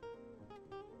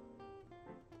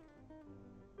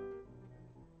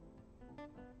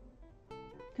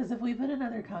 Because if we put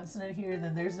another consonant here,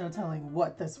 then there's no telling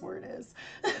what this word is.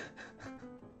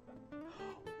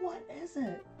 What is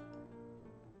it?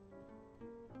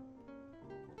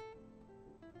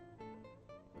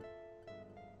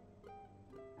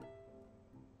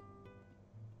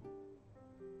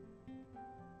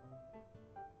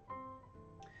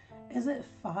 Is it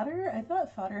fodder? I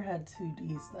thought fodder had 2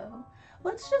 D's though.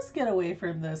 Let's just get away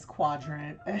from this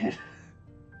quadrant.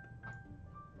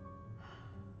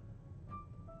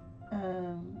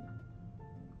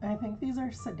 I think these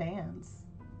are sedans,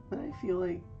 but I feel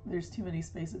like there's too many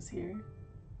spaces here.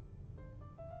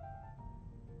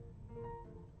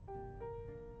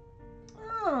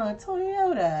 Oh,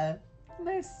 Toyota.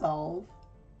 Nice solve.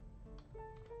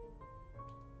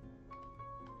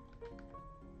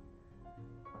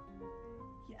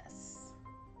 Yes.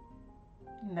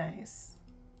 Nice.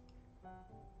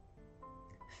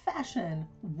 Fashion.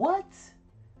 What?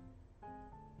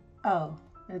 Oh,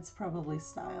 it's probably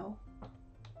style.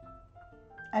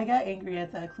 I got angry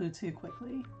at that clue too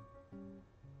quickly.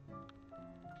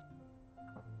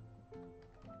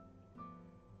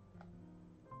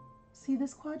 See,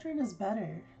 this quadrant is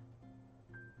better.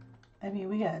 I mean,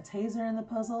 we got a taser in the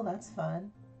puzzle. That's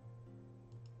fun.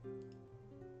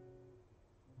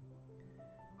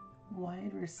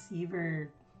 Wide receiver.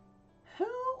 Who?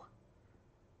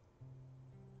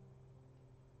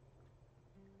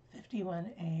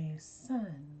 51A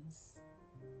Sons.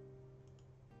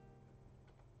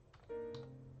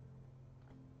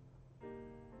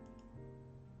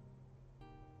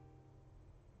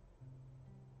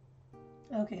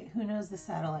 Okay, who knows the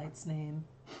satellite's name?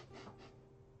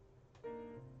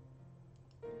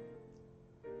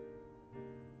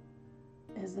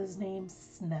 Is his name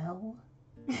Snell?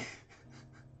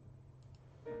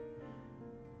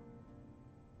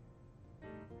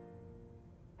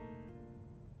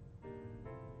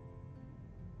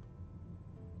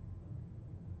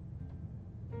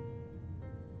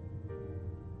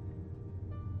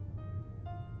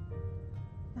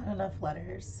 Not enough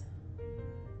letters.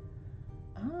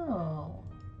 Oh,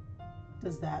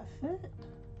 does that fit?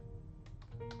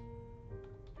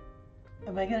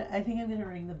 I think I'm gonna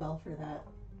ring the bell for that.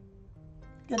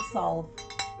 Good solve.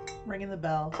 Ringing the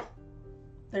bell.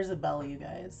 There's a bell, you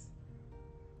guys.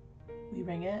 We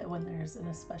ring it when there's an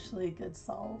especially good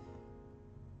solve.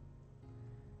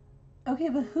 Okay,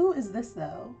 but who is this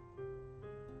though?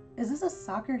 Is this a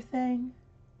soccer thing?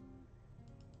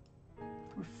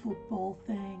 Or football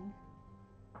thing?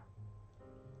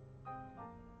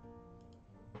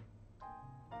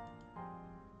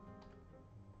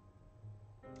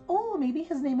 Oh, maybe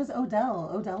his name is Odell.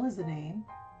 Odell is a name.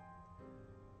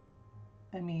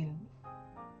 I mean,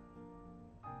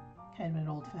 kind of an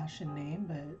old-fashioned name,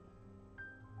 but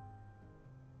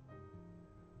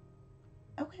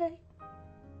okay.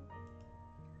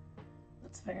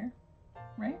 That's fair,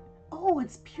 right? Oh,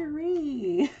 it's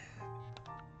puree.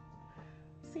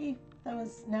 See, That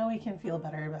was, now we can feel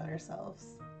better about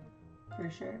ourselves, for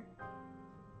sure.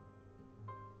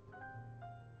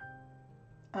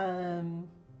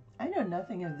 I know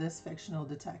nothing of this fictional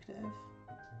detective.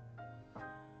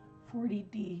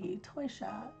 40D Toy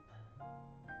Shop.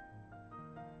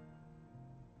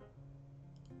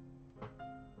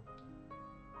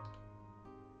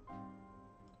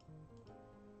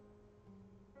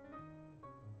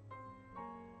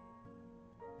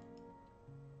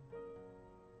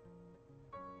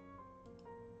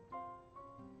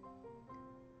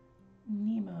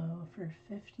 Nemo for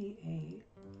 58.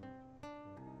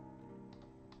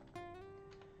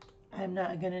 I'm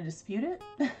not gonna dispute it.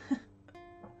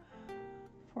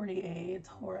 48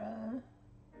 Hora.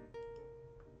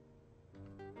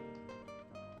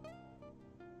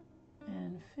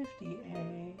 And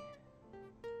 50A.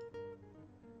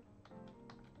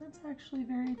 That's actually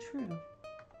very true.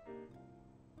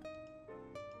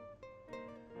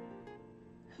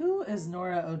 Who is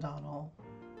Nora O'Donnell?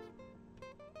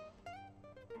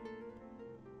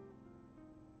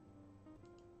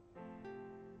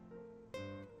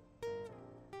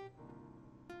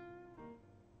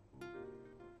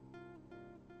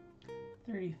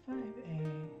 $35A.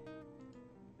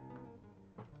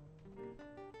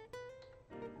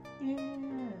 Yeah.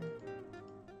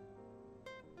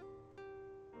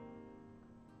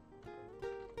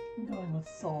 I'm going with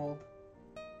sold.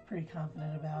 Pretty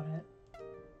confident about it.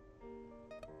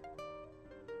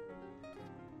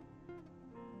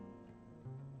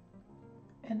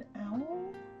 An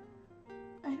owl?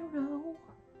 I don't know.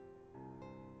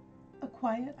 A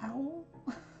quiet owl?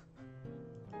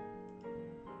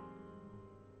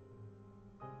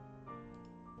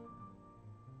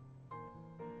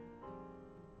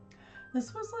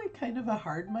 This was like kind of a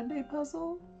hard Monday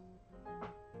puzzle.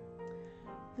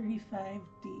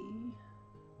 35D.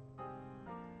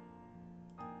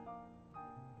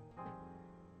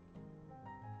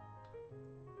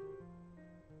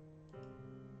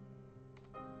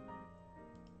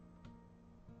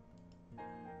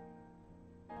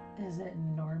 Is it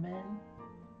Norman?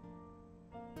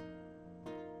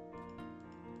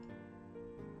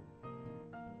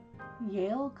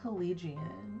 Yale Collegian.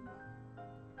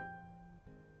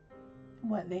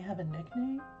 What, they have a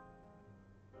nickname?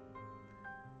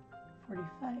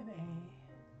 45A.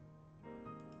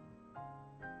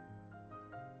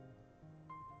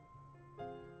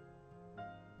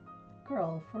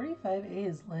 Girl, 45A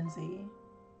is Lindsay.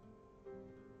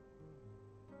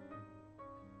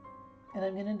 And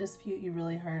I'm gonna dispute you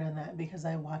really hard on that because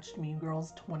I watched Mean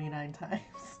Girls 29 times.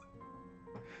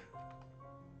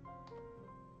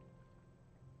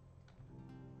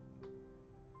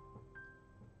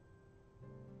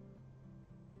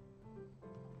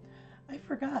 I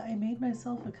forgot I made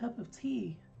myself a cup of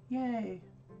tea. Yay.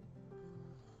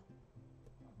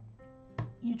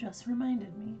 You just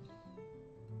reminded me.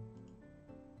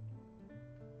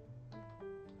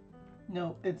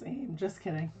 No, it's AIM. Just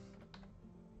kidding.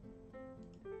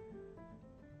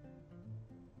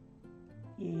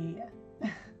 Yeah.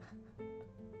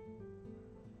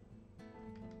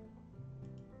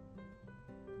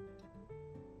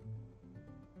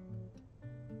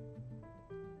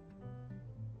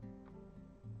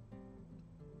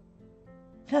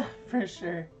 For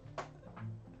sure.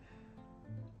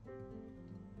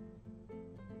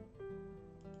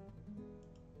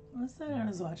 Last night I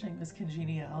was watching Miss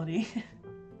Congeniality.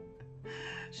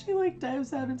 She like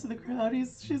dives out into the crowd.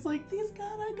 She's like, "He's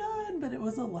got a gun," but it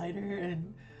was a lighter,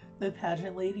 and the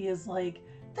pageant lady is like,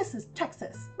 "This is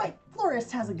Texas. My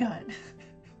florist has a gun."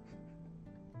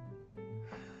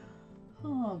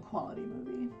 Oh, quality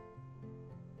movie.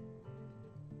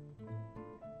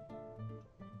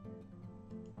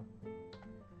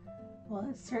 Well,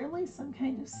 it's certainly some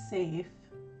kind of safe.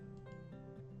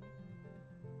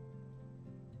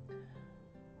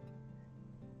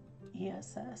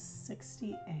 ESS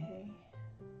 60A.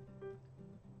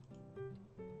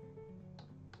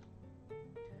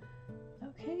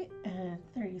 Okay, and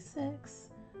 36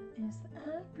 is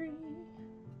Aubrey.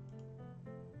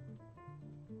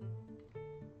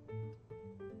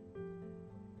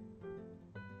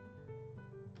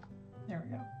 There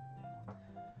we go.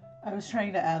 I was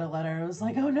trying to add a letter. I was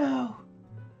like, oh no.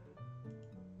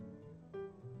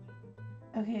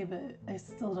 Okay, but I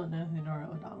still don't know who Nora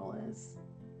O'Donnell is.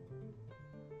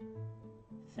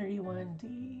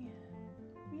 31D.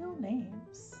 Real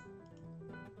names.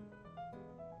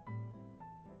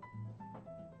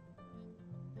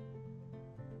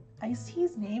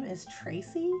 Ice-T's name is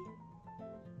Tracy?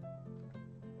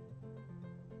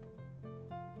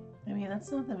 I mean,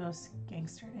 that's not the most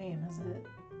gangster name, is it?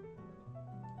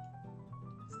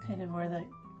 It's kind of more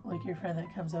Like your friend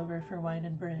that comes over for wine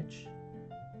and bridge.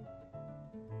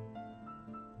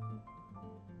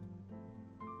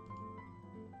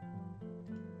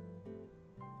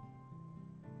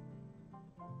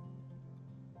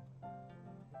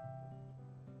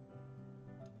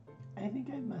 I think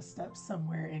I messed up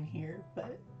somewhere in here,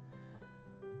 but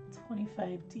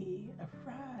 25D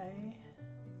awry.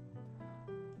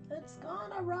 It's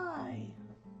gone awry.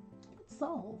 Let's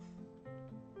solve.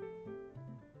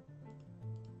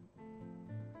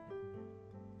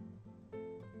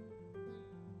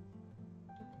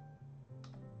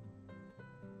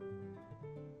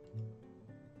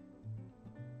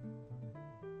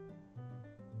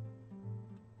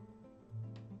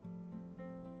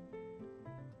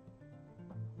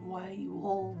 Why you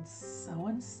old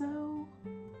so-and-so?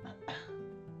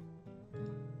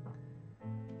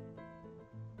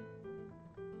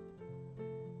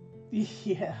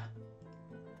 Yeah.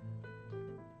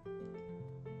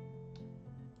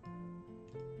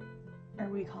 Are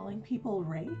we calling people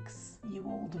rakes? You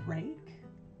old rake?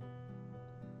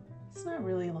 It's not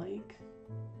really like...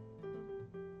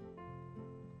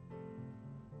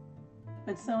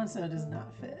 But so-and-so does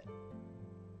not fit.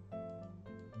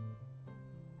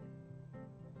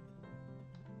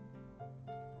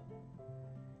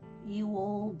 You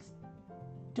old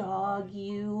dog,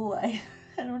 you. I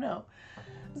don't know.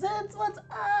 Zenz, what's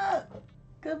up?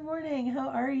 Good morning. How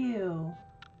are you?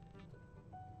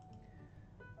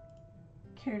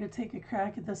 Care to take a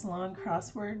crack at this long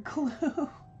crossword clue?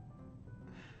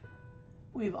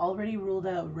 We've already ruled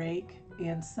out rake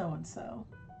and so-and-so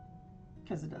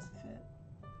because it doesn't fit.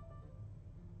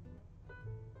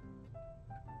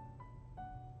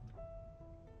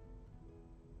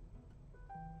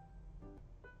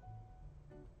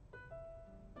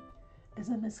 Is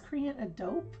a miscreant a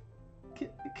dope?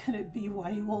 Could it be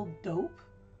why you old dope?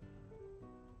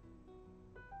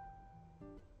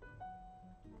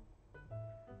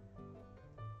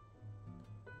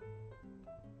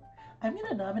 I'm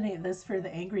gonna nominate this for the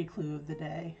angry clue of the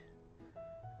day.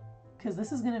 Because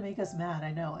this is gonna make us mad,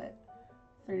 I know it.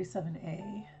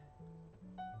 37A.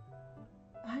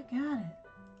 I got it.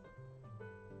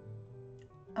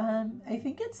 I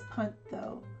think it's punt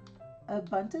though. A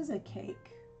bunt is a cake.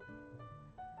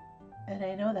 And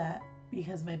I know that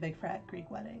because my big frat Greek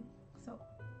wedding. So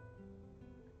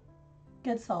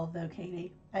good solve though,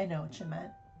 Katie. I know what you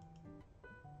meant.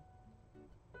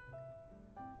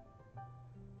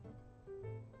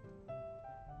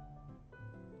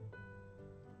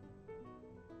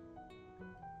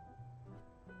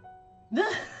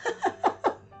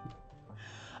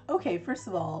 Okay, first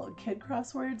of all, kid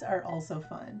crosswords are also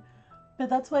fun. But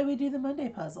that's why we do the Monday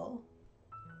puzzle.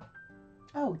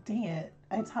 Oh, dang it.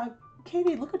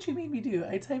 Katie, look what you made me do.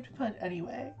 I typed punt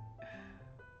anyway.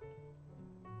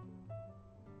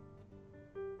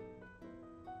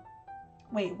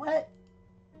 Wait, what?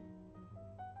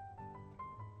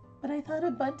 But I thought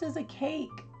a bunt is a cake.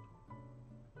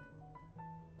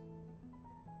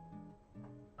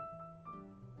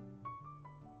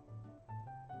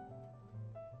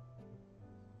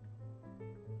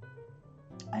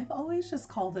 I've always just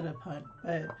called it a punt,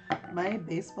 but my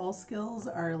baseball skills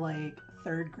are like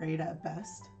 3rd grade at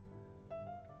best.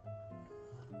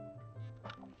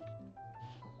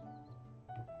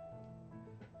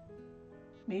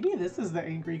 Maybe this is the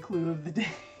angry clue of the day.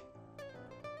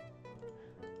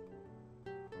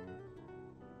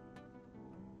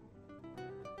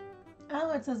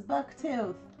 Oh, it says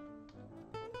bucktooth.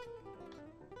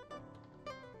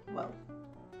 Whoa.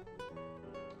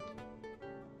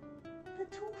 The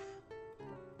tooth.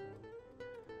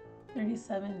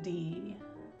 37D.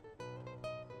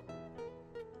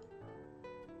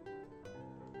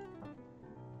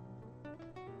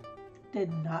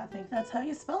 Did not think that's how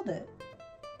you spelled it.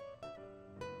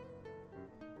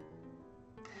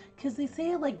 Because they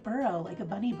say it like burrow, like a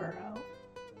bunny burrow.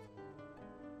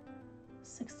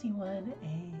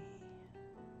 61A.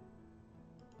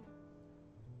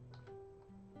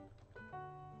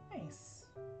 Nice.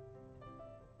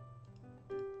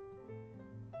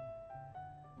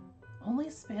 Only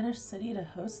Spanish city to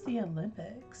host the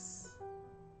Olympics.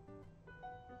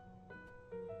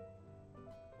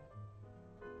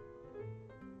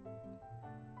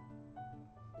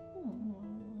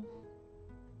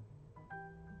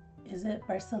 Is it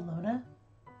Barcelona?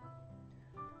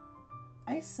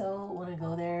 I so want to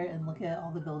go there and look at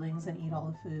all the buildings and eat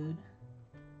all the food.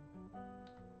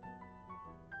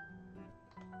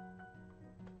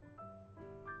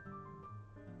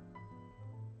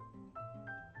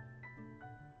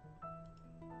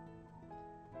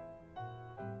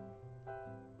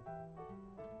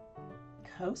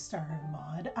 Co-star of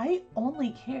Maud? Maud. I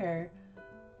only care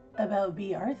about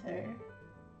B. Arthur.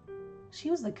 She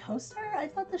was the co-star? I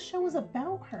thought the show was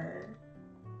about her.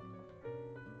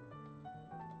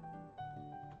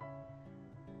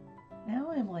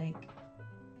 Now I'm like,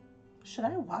 should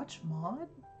I watch Maud?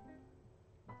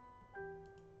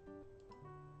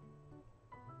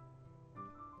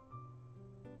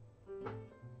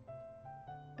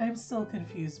 I'm still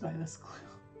confused by this clue.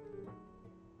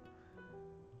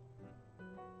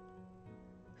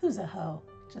 Who's a hoe?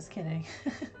 Just kidding.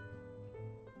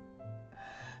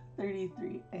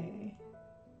 33A.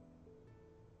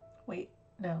 Wait,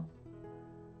 no.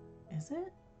 Is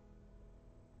it?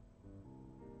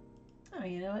 Oh,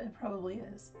 you know what? It probably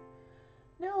is.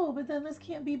 No, but then this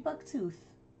can't be Bucktooth.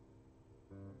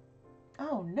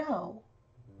 Oh, no.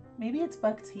 Maybe it's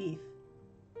Buckteeth.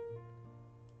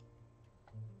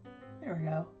 There we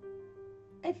go.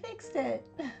 I fixed it.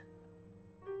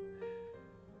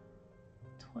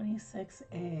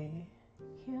 26A.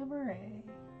 Cabaret.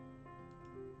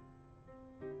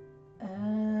 Oh.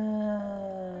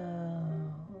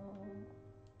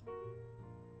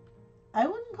 I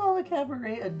wouldn't call a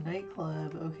cabaret a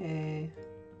nightclub, okay.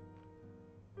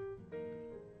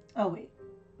 Oh, wait.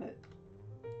 But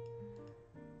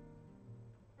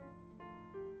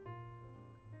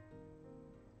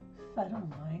fed a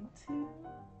line to?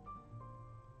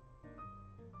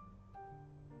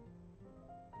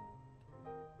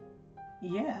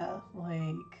 Yeah,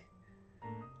 like...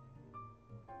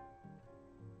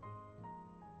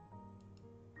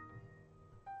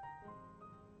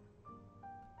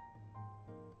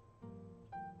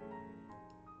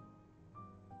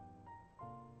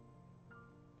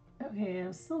 Okay,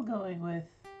 I'm still going with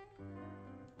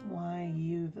why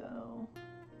you, though.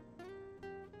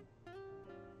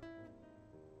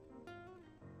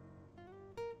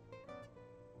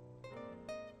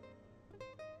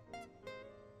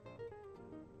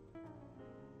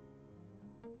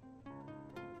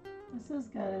 This has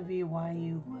gotta be why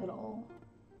you little.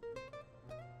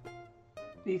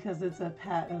 Because it's a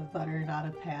pat of butter, not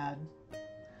a pad.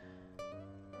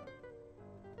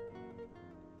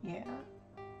 Yeah.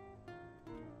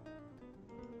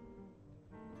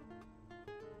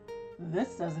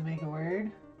 This doesn't make a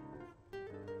word.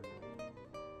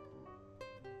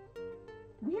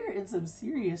 We are in some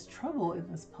serious trouble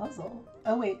in this puzzle.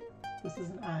 Oh wait, this is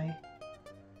an I.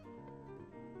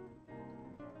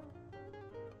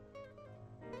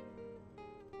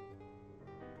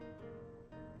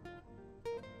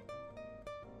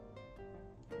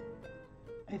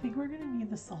 I think we're gonna need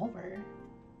the solver.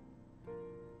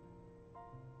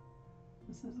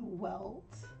 This is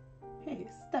welt. Hey,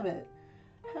 stop it.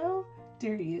 How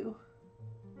dare you?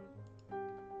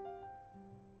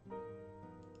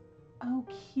 Oh,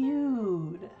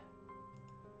 cute.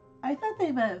 I thought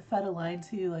they meant fed a line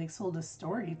to, like, sold a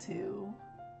story to.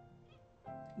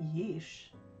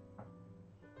 Yeesh.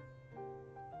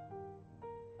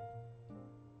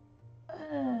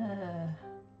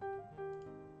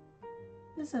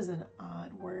 This is an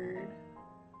odd word.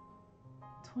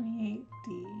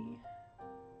 28D.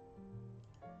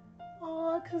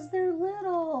 Aw, because they're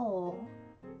little.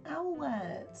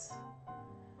 Owlet.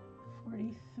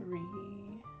 43.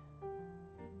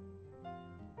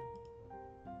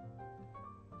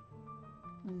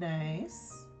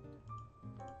 Nice.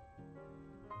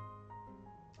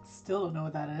 Still don't know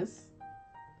what that is.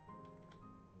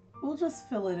 We'll just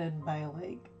fill it in by,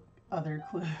 like, other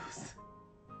clues.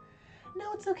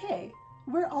 No, it's okay.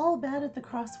 We're all bad at the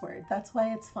crossword. That's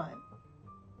why it's fun.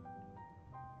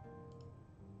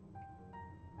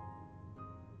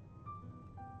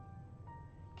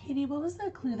 Katie, what was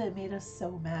that clue that made us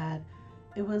so mad?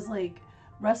 It was like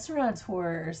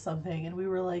restaurateur or something, and we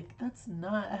were like, that's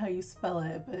not how you spell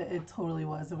it, but it totally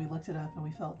was, and we looked it up and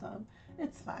we felt dumb.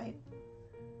 It's fine.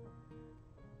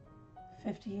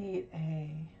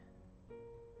 58A.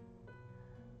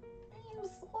 I'm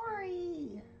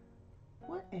sorry.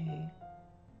 What A?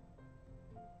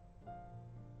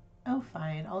 Oh,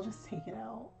 fine. I'll just take it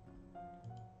out.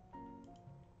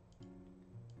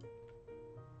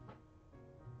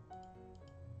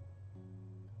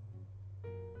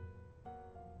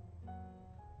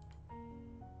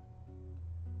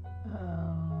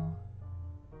 Oh.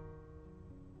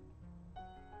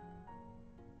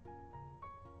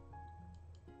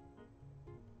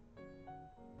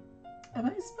 Am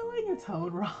I spelling a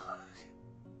tone wrong?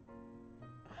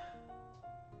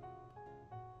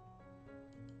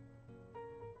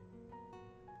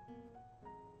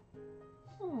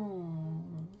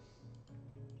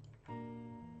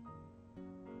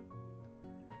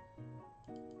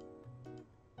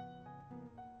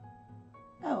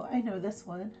 Oh, I know this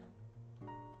one.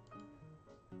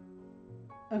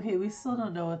 Okay, we still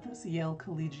don't know what this Yale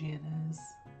Collegian is.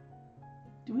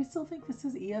 Do we still think this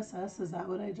is ESS? Is that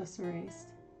what I just erased?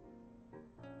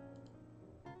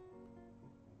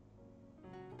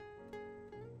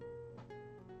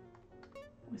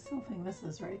 We still think this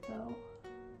is right, though.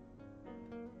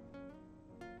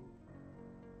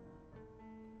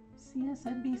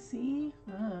 CSNBC?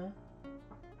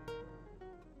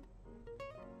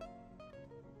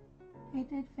 I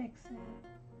did fix it.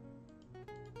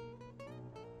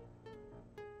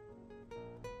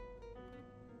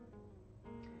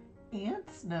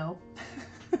 Ants? No.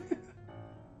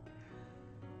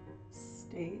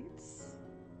 States.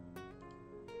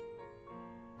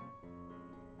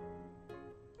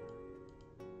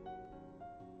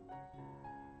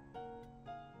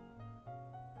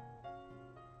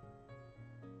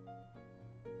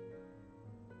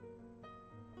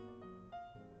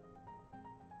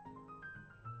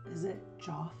 Is it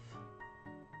Joff?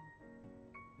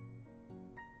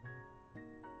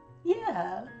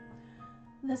 Yeah.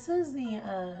 This is the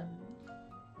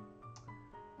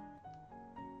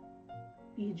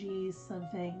BG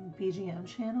something BGM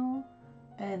channel,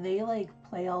 and they like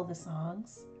play all the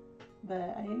songs,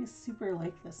 but I super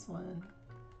like this one.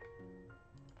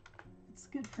 It's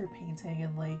good for painting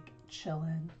and like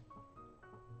chilling.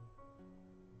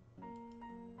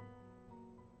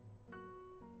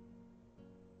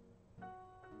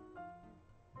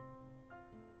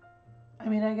 I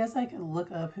mean, I guess I could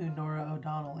look up who Nora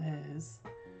O'Donnell is.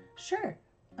 Sure.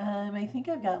 I think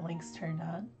I've got links turned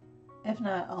on. If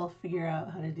not, I'll figure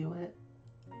out how to do it.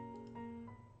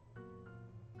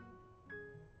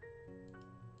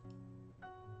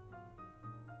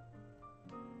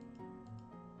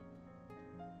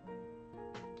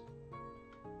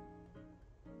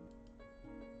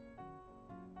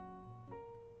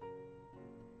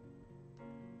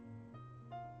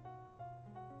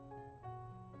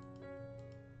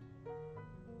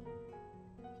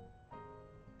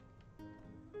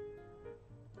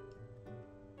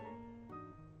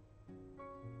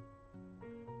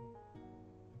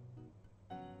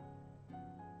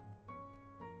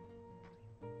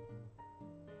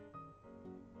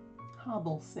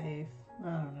 Hobble safe. I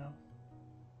don't know.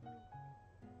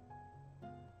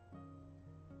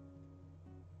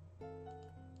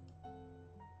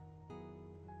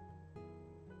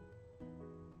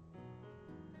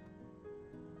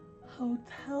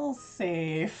 Hotel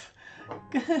safe.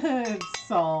 Good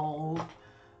solve.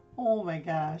 Oh my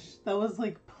gosh. That was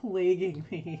like plaguing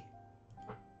me.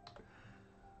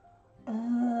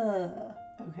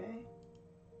 Okay.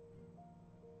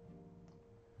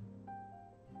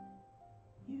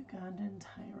 Ugandan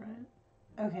tyrant.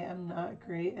 Okay, I'm not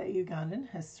great at Ugandan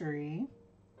history,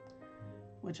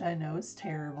 which I know is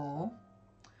terrible.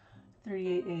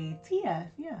 38A.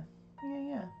 Yeah.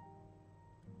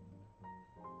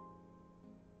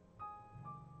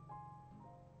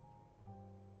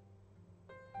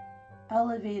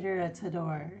 Elevator at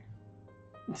Tador.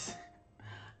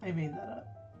 I made that up.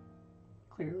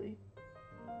 Clearly.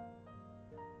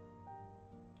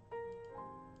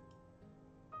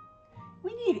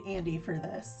 We need Andy for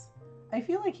this. I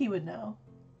feel like he would know.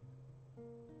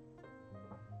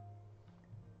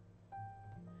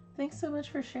 Thanks so much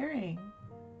for sharing.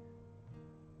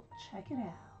 Check it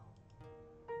out.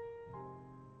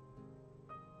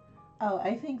 Oh,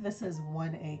 I think this is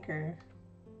 1 acre.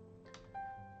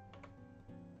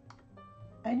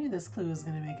 I knew this clue was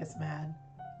going to make us mad.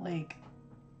 Like,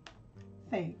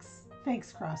 thanks.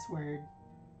 Thanks, crossword.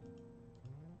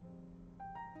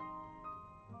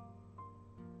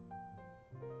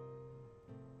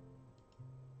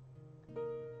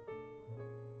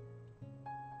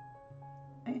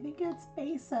 I think it's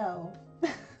peso.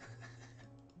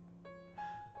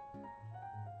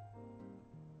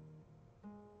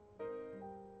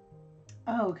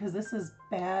 Oh, because this is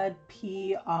bad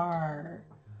PR.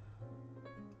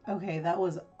 Okay, that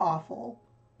was awful.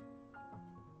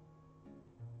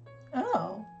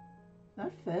 Oh,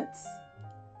 that fits.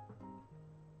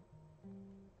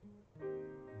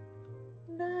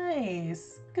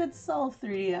 Nice. Good solve,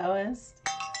 3Doist.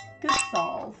 Good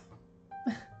solve.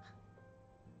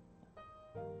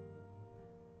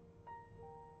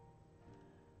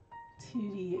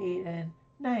 2D8N.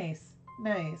 Nice.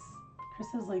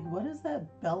 Chris is like, what is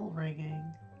that bell ringing?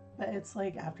 But it's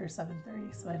like after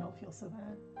 7:30, so I don't feel so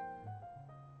bad.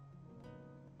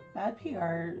 Bad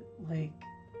PR, like,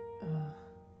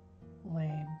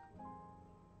 lame.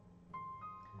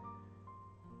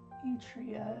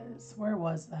 Atrias, where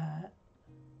was that?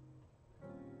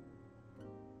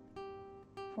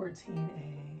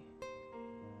 14A.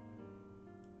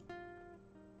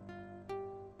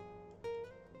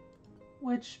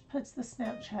 which puts the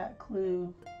Snapchat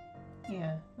clue.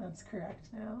 Yeah, that's correct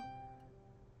now.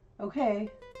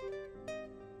 Okay.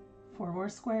 4 more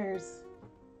squares.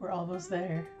 We're almost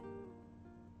there.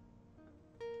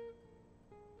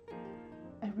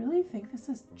 I really think this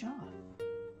is Joff.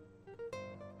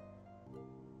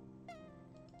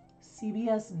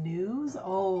 CBS News?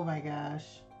 Oh my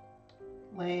gosh.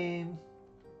 Lame.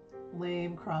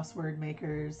 Lame crossword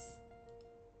makers.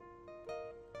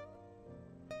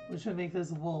 Which would make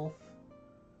this wolf.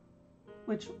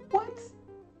 Which, what?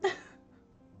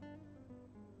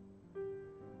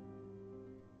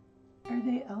 Are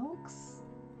they elks?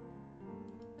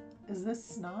 Is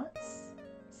this snots?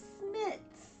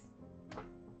 Snits!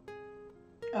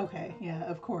 Okay, yeah,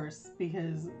 of course,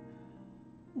 because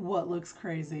what looks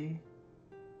crazy?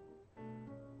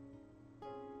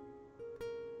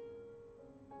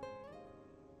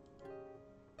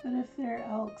 But if they're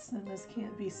elks, then this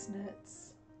can't be snits.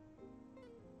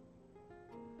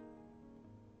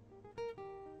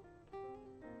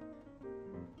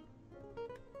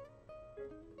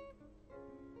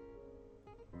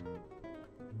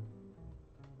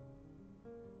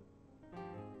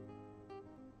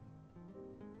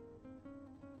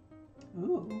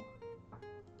 Ooh.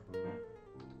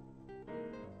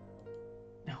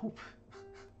 Nope.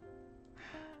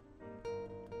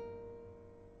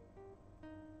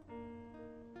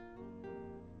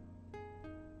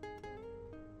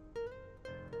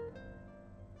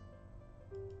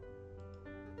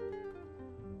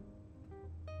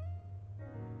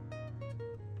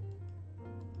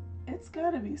 It's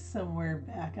gotta be somewhere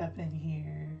back up in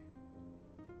here.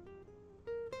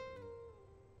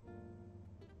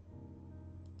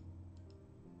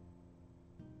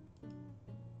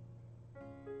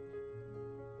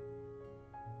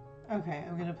 Okay,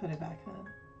 I'm gonna put it back then.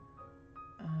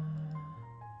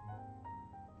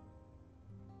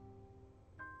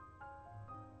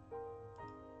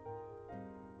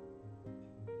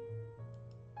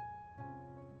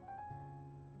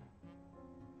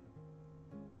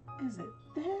 Is it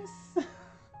this?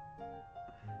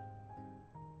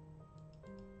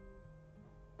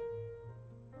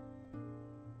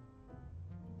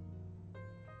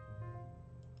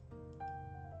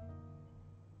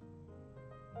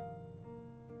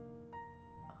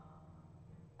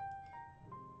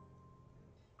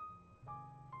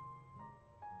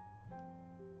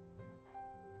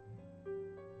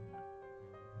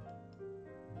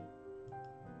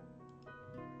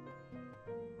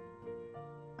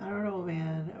 I don't know,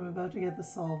 man. I'm about to get the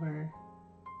solver.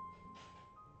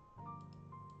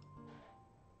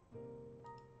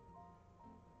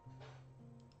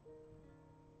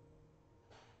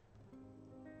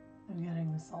 I'm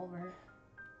getting the solver.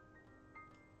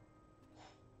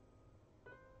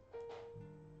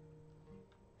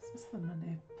 This is the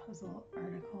Monday puzzle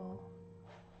article.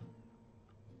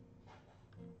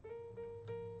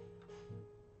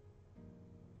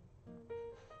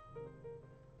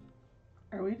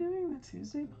 Are we doing the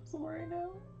Tuesday puzzle right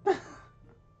now? I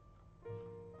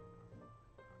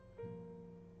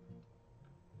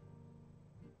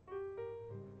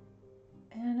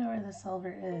don't know where the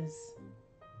solver is.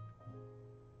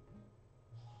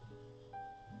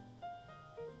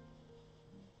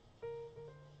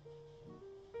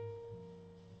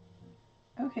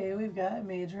 Okay, we've got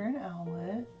Major and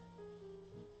Owlet.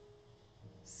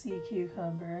 Sea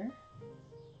cucumber.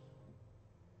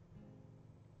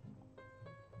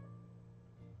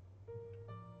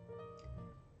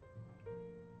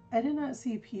 I did not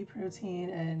see pea protein,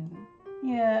 and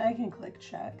yeah, I can click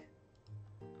check.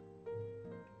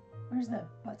 Where's that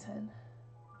button?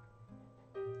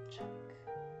 Check.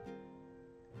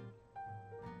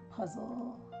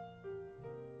 Puzzle.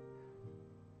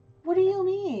 What do you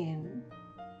mean?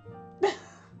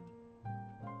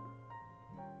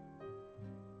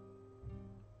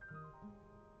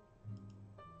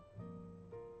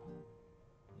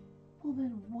 Well,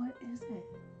 then what is it?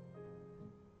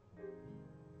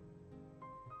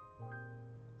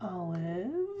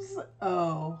 Olives?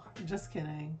 Oh, just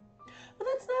kidding. But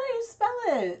that's not how you spell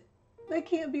it. That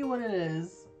can't be what it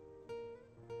is.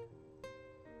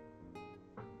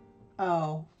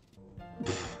 Oh.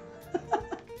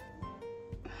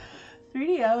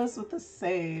 3DOs with the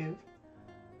save.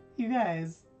 You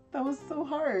guys, that was so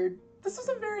hard. This was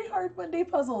a very hard Monday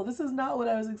puzzle. This is not what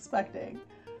I was expecting.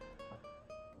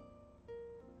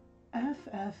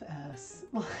 FFS.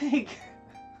 Like...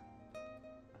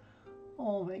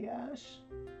 Oh my gosh.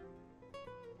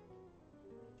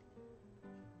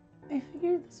 I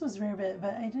figured this was Rarebit,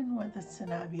 but I didn't want this to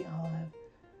not be Olive.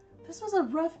 This was a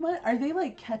rough month. Are they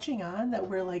like catching on that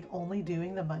we're like only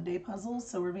doing the Monday puzzles,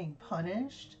 so we're being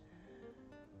punished?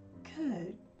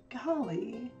 Good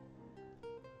golly.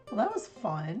 Well, that was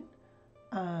fun.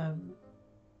 Um,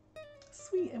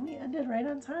 Sweet, and we ended right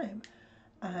on time.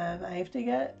 I have to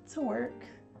get to work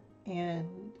and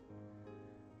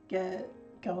get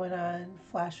going on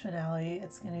Flash Finale.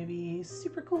 It's going to be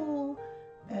super cool,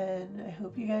 and I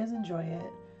hope you guys enjoy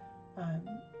it.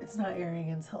 It's not airing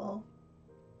until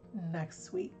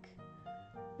next week,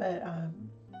 but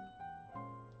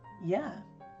yeah,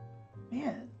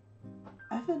 man,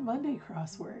 effing Monday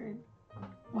crossword.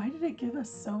 Why did it give us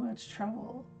so much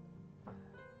trouble?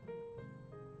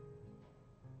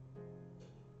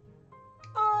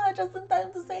 Oh, just in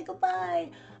time to say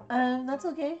goodbye. That's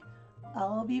okay.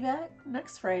 I'll be back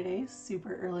next Friday,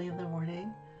 super early in the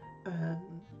morning,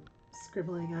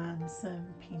 scribbling on some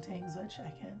paintings, which I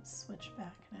can switch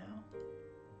back now.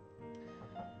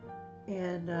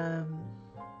 And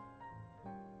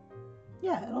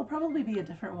yeah, it'll probably be a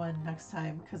different one next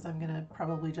time because I'm gonna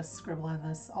probably just scribble on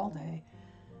this all day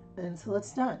until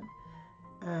it's done.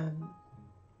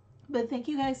 But thank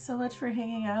you guys so much for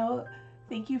hanging out.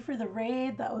 Thank you for the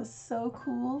raid. That was so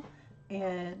cool.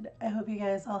 And I hope you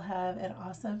guys all have an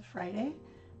awesome Friday.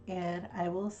 And I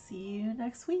will see you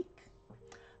next week.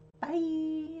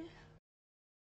 Bye.